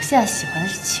我现在喜欢的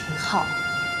是秦昊，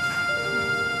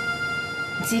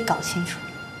你自己搞清楚。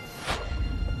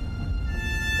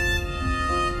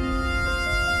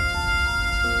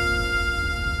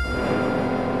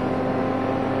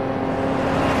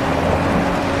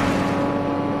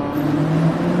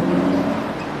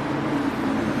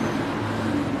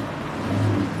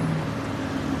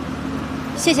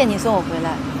谢谢你送我回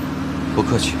来。不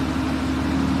客气。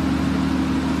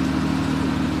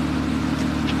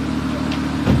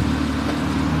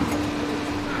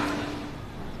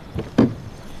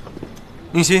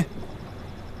宁馨，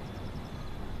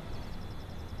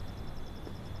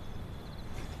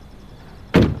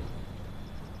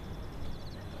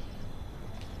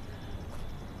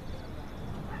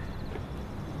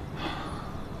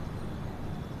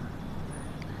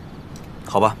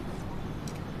好吧，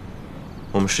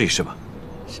我们试一试吧。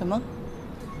什么？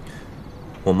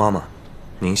我妈妈，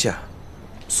宁夏，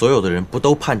所有的人不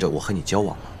都盼着我和你交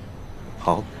往吗？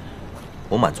好，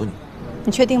我满足你。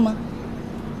你确定吗？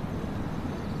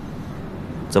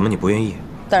怎么你不愿意？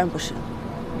当然不是，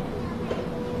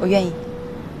我愿意。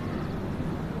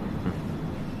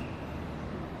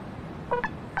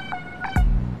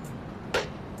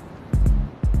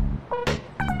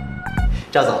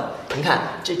赵总，您看，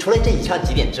除了这以上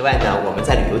几点之外呢，我们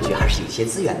在旅游局还是有些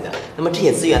资源的。那么这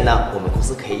些资源呢，我们公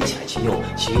司可以一起来去用、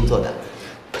去运作的。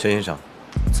陈先生，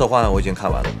策划案我已经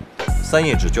看完了，3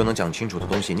页纸就能讲清楚的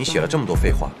东西，你写了这么多废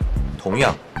话。同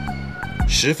样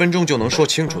，10分钟就能说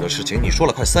清楚的事情，你说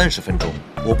了快30分钟。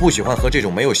我不喜欢和这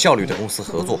种没有效率的公司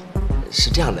合作。是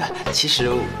这样的，其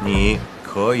实你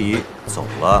可以走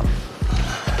了。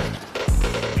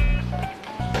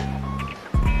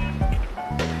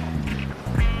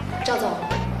赵总，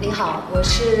您好，我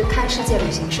是看世界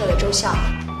旅行社的周笑。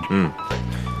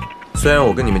虽然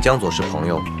我跟你们江总是朋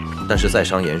友，但是在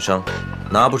商言商，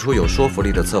拿不出有说服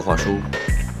力的策划书，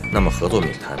那么合作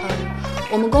免谈。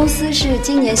我们公司是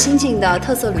今年新进的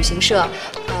特色旅行社，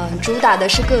主打的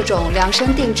是各种量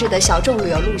身定制的小众旅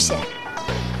游路线。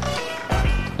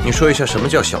你说一下什么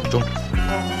叫小众？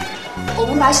我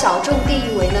们把小众定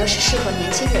义为呢是适合年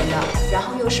轻人的，然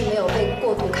后又是没有被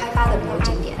过度开发的旅游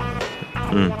景点。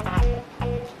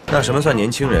那什么算年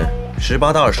轻人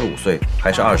？18到25岁，还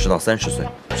是20到30岁？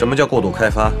什么叫过度开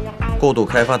发？过度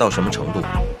开发到什么程度？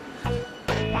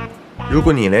如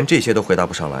果你连这些都回答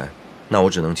不上来，那我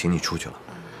只能请你出去了。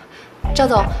赵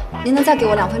总，您能再给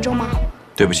我2分钟吗？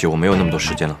对不起，我没有那么多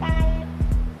时间了。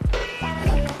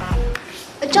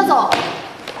赵总，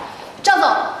赵总，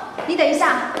你等一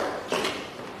下。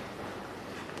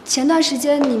前段时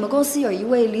间你们公司有一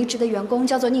位离职的员工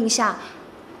叫做宁夏，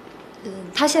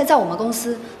他现在在我们公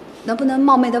司，能不能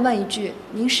冒昧的问一句，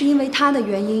您是因为他的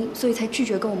原因，所以才拒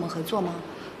绝跟我们合作吗？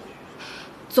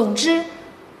总之，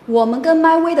我们跟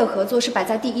Moive的合作是摆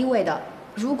在第1位的。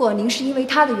如果您是因为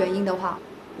他的原因的话，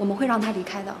我们会让他离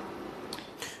开的。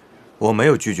我没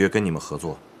有拒绝跟你们合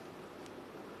作，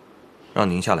让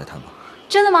宁夏来谈吧。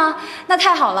真的吗？那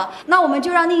太好了，那我们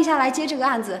就让宁夏来接这个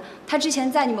案子。他之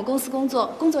前在你们公司工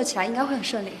作起来应该会很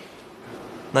顺利。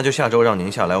那就下周让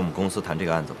宁夏来我们公司谈这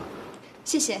个案子吧。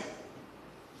谢谢。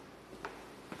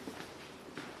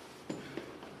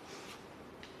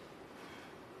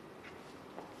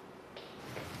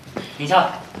宁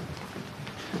夏，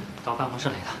到办公室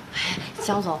来的。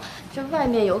江总，这外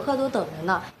面游客都等着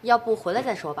呢，要不回来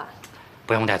再说吧？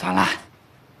不用带团了。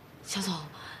江总，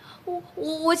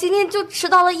我今天就迟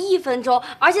到了1分钟，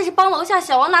而且是帮楼下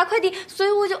小王拿快递，所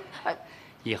以我就……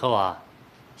以后啊，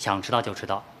想迟到就迟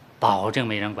到，保证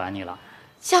没人管你了。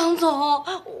江总，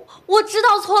我知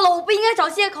道错了，我不应该找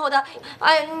借口的。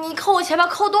哎，你扣我钱吧，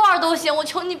扣多少都行，我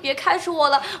求你别开除我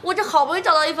了，我这好不容易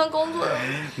找到一份工作。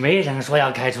没人说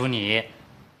要开除你，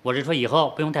我是说以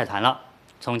后不用带团了，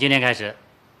从今天开始，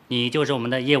你就是我们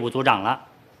的业务组长了。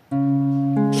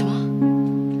什么？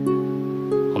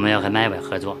我们要和Moive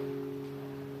合作。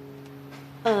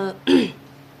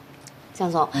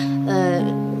江总，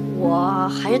我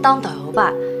还是当导游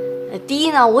吧。第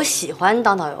一呢，我喜欢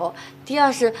当导游；第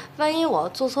二是，万一我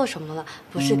做错什么了，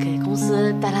不是给公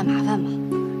司带来麻烦吗？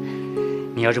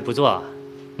你要是不做，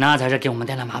那才是给我们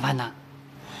带来麻烦呢。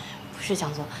不是江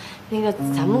总，那个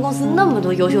咱们公司那么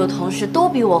多优秀的同事都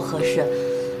比我合适。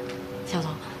江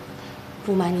总，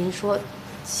不瞒您说，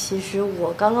其实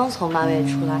我刚刚从Moive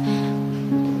出来，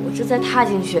我这再踏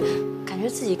进去，感觉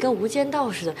自己跟无间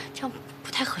道似的，这样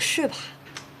不太合适吧？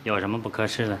有什么不合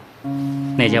适的？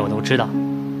那些我都知道。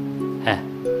哎，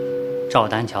赵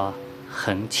丹桥啊，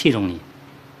很器重你，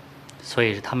所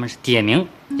以他们是点名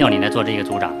要你来做这个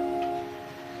组长。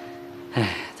哎，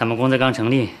咱们公司刚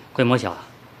成立，规模小，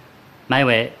买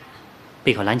委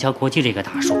背靠蓝桥国际这棵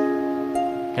大树，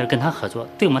要是跟他合作，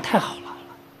对我们太好了。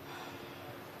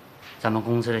咱们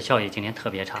公司的效益今年特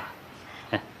别差。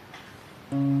哎，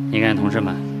你看同事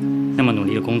们那么努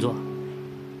力的工作，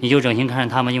你就整心看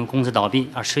着他们因为公司倒闭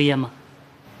而失业吗？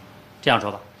这样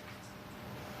说吧，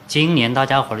今年大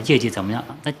家伙的业绩怎么样？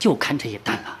那就看这些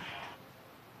单了。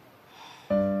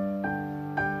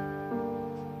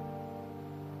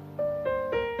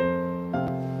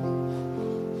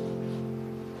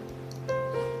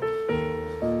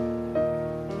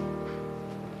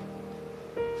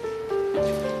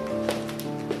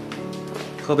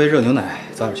喝杯热牛奶，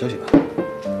早点休息吧。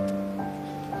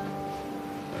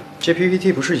这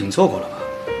PPT 不是已经做过了吗？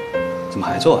怎么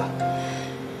还做啊？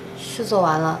是做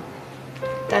完了，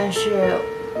但是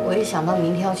我一想到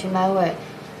明天要去麦位，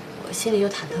我心里就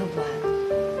忐忑不安。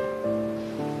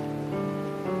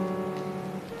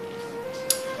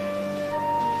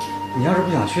你要是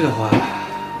不想去的话，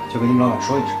就跟你们老板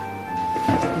说一声。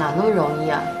哪那么容易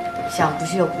啊？想不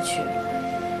去就不去。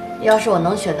要是我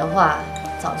能选的话，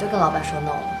早就跟老板说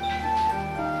no 了。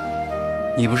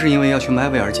你不是因为要去麦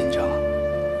位而紧张，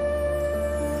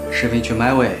是因为去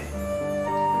麦位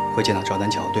会见到赵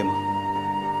丹桥，对吗？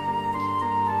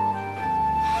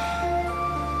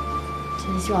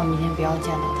真希望明天不要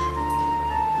见到他。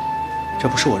这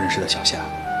不是我认识的小夏，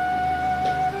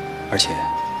而且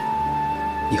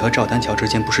你和赵丹桥之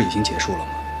间不是已经结束了吗？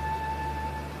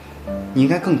你应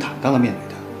该更坦荡地面对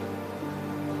他。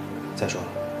再说了，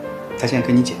他现在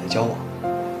跟你姐在交往，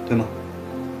对吗？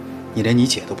你连你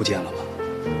姐都不见了吗？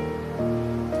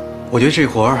我觉得这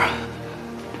活儿，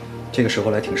这个时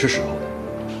候来挺是时候的。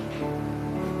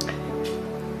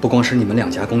不光是你们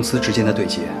两家公司之间的对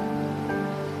接，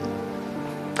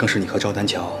更是你和赵丹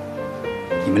桥，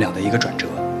你们俩的一个转折。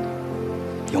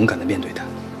勇敢地面对他，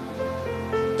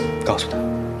告诉他，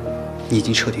你已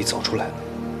经彻底走出来了。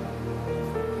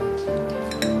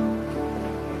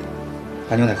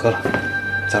把牛奶喝了，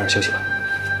早点休息吧。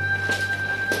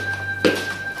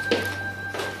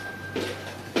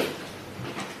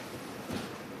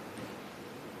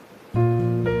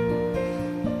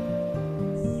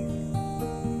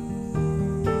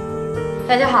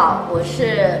大家好，我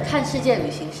是看世界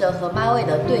旅行社和麦位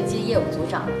的对接业务组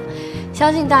长。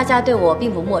相信大家对我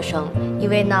并不陌生，因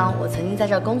为呢，我曾经在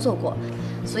这儿工作过，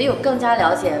所以我更加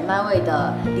了解麦位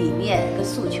的理念跟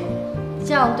诉求，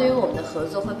这样对于我们的合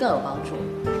作会更有帮助。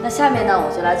那下面呢，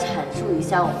我就来阐述一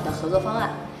下我们的合作方案。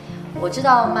我知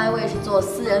道麦位是做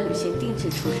私人旅行定制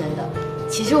出身的，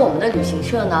其实我们的旅行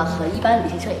社呢和一般旅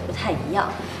行社也不太一样。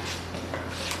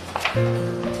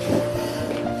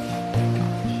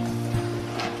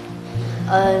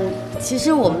其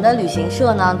实我们的旅行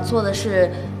社呢做的是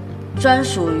专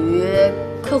属于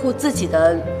客户自己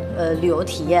的旅游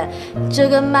体验，这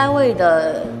跟麦位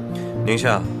的。宁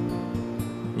夏，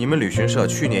你们旅行社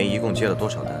去年一共接了多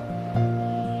少单？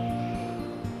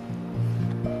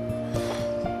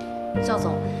赵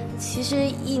总，其实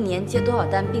一年接多少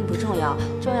单并不重要，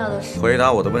重要的是回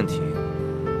答我的问题。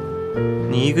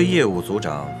你一个业务组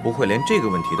长不会连这个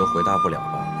问题都回答不了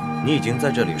吧？你已经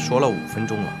在这里说了5分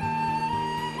钟了。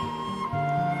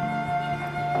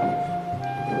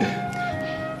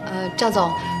赵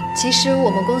总，其实我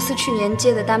们公司去年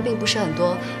接的单并不是很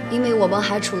多，因为我们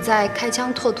还处在开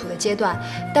疆拓土的阶段。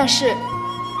但是，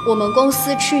我们公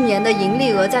司去年的盈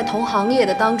利额在同行业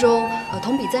的当中，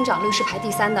同比增长率是排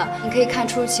第3的。你可以看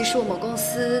出，其实我们公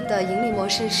司的盈利模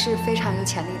式是非常有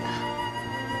潜力的。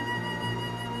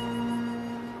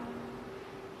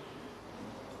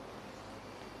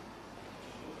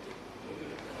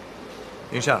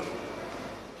宁夏。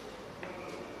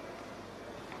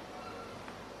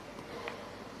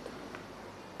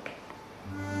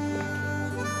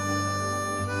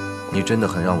你真的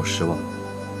很让我失望。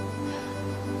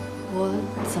我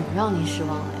怎么让你失望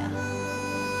了呀？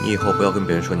你以后不要跟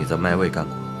别人说你在麦位干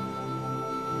过。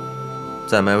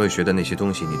在麦位学的那些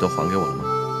东西，你都还给我了吗？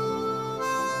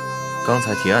刚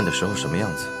才提案的时候什么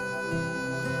样子？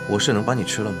我是能把你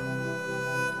吃了吗？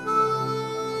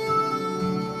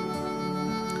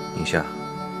宁夏，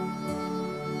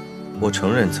我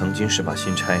承认曾经是把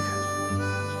心拆开，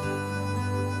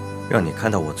让你看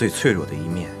到我最脆弱的一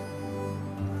面。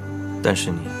但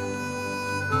是你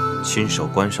亲手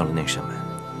关上了那扇门，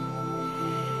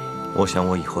我想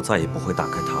我以后再也不会打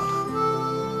开它了。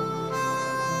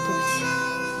对不起。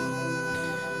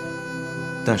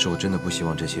但是我真的不希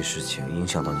望这些事情影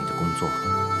响到你的工作。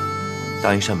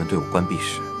当一扇门对我关闭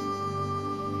时，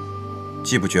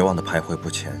既不绝望的徘徊不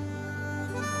前，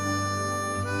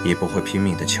也不会拼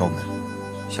命的敲门。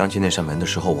想起那扇门的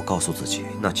时候，我告诉自己，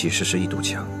那其实是一堵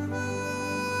墙。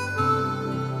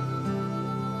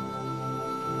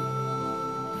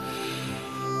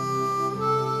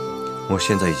我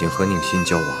现在已经和宁馨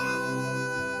交往了，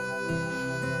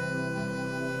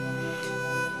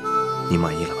你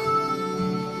满意了吧？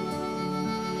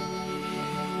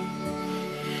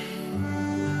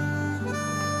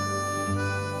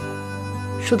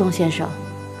树洞先生，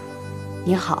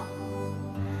你好。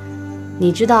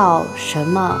你知道什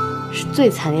么是最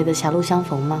惨烈的狭路相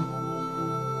逢吗？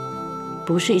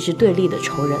不是一直对立的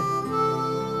仇人，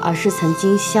而是曾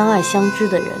经相爱相知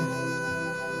的人。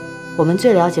我们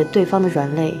最了解对方的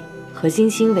软肋和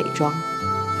精心伪装，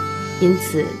因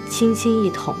此轻轻一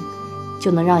捅，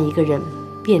就能让一个人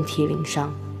遍体鳞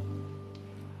伤。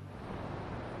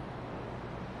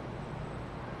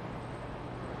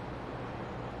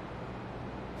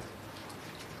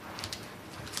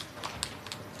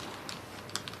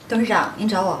董事长，您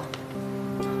找我。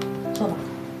坐吧。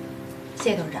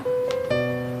谢谢董事长。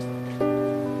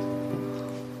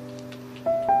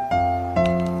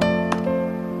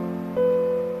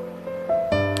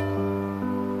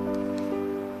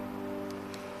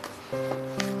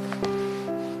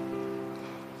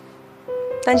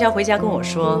丹乔回家跟我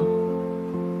说，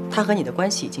他和你的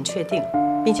关系已经确定，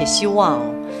并且希望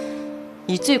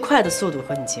以最快的速度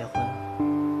和你结婚。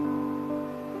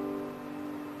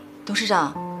董事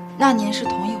长，那您是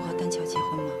同意我和丹乔结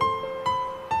婚吗？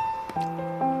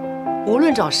无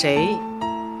论找谁，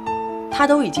他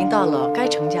都已经到了该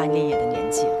成家立业的年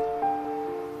纪了。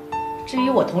至于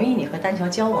我同意你和丹乔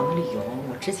交往的理由，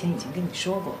我之前已经跟你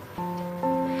说过。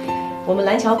我们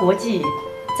蓝桥国际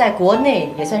在国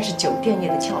内也算是酒店业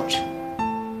的翘楚，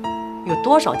有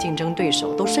多少竞争对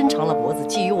手都伸长了脖子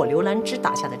觊觎我刘兰芝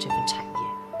打下的这份产业。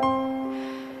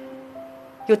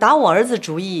有打我儿子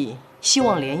主意希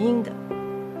望联姻的，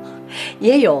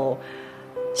也有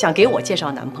想给我介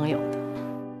绍男朋友的。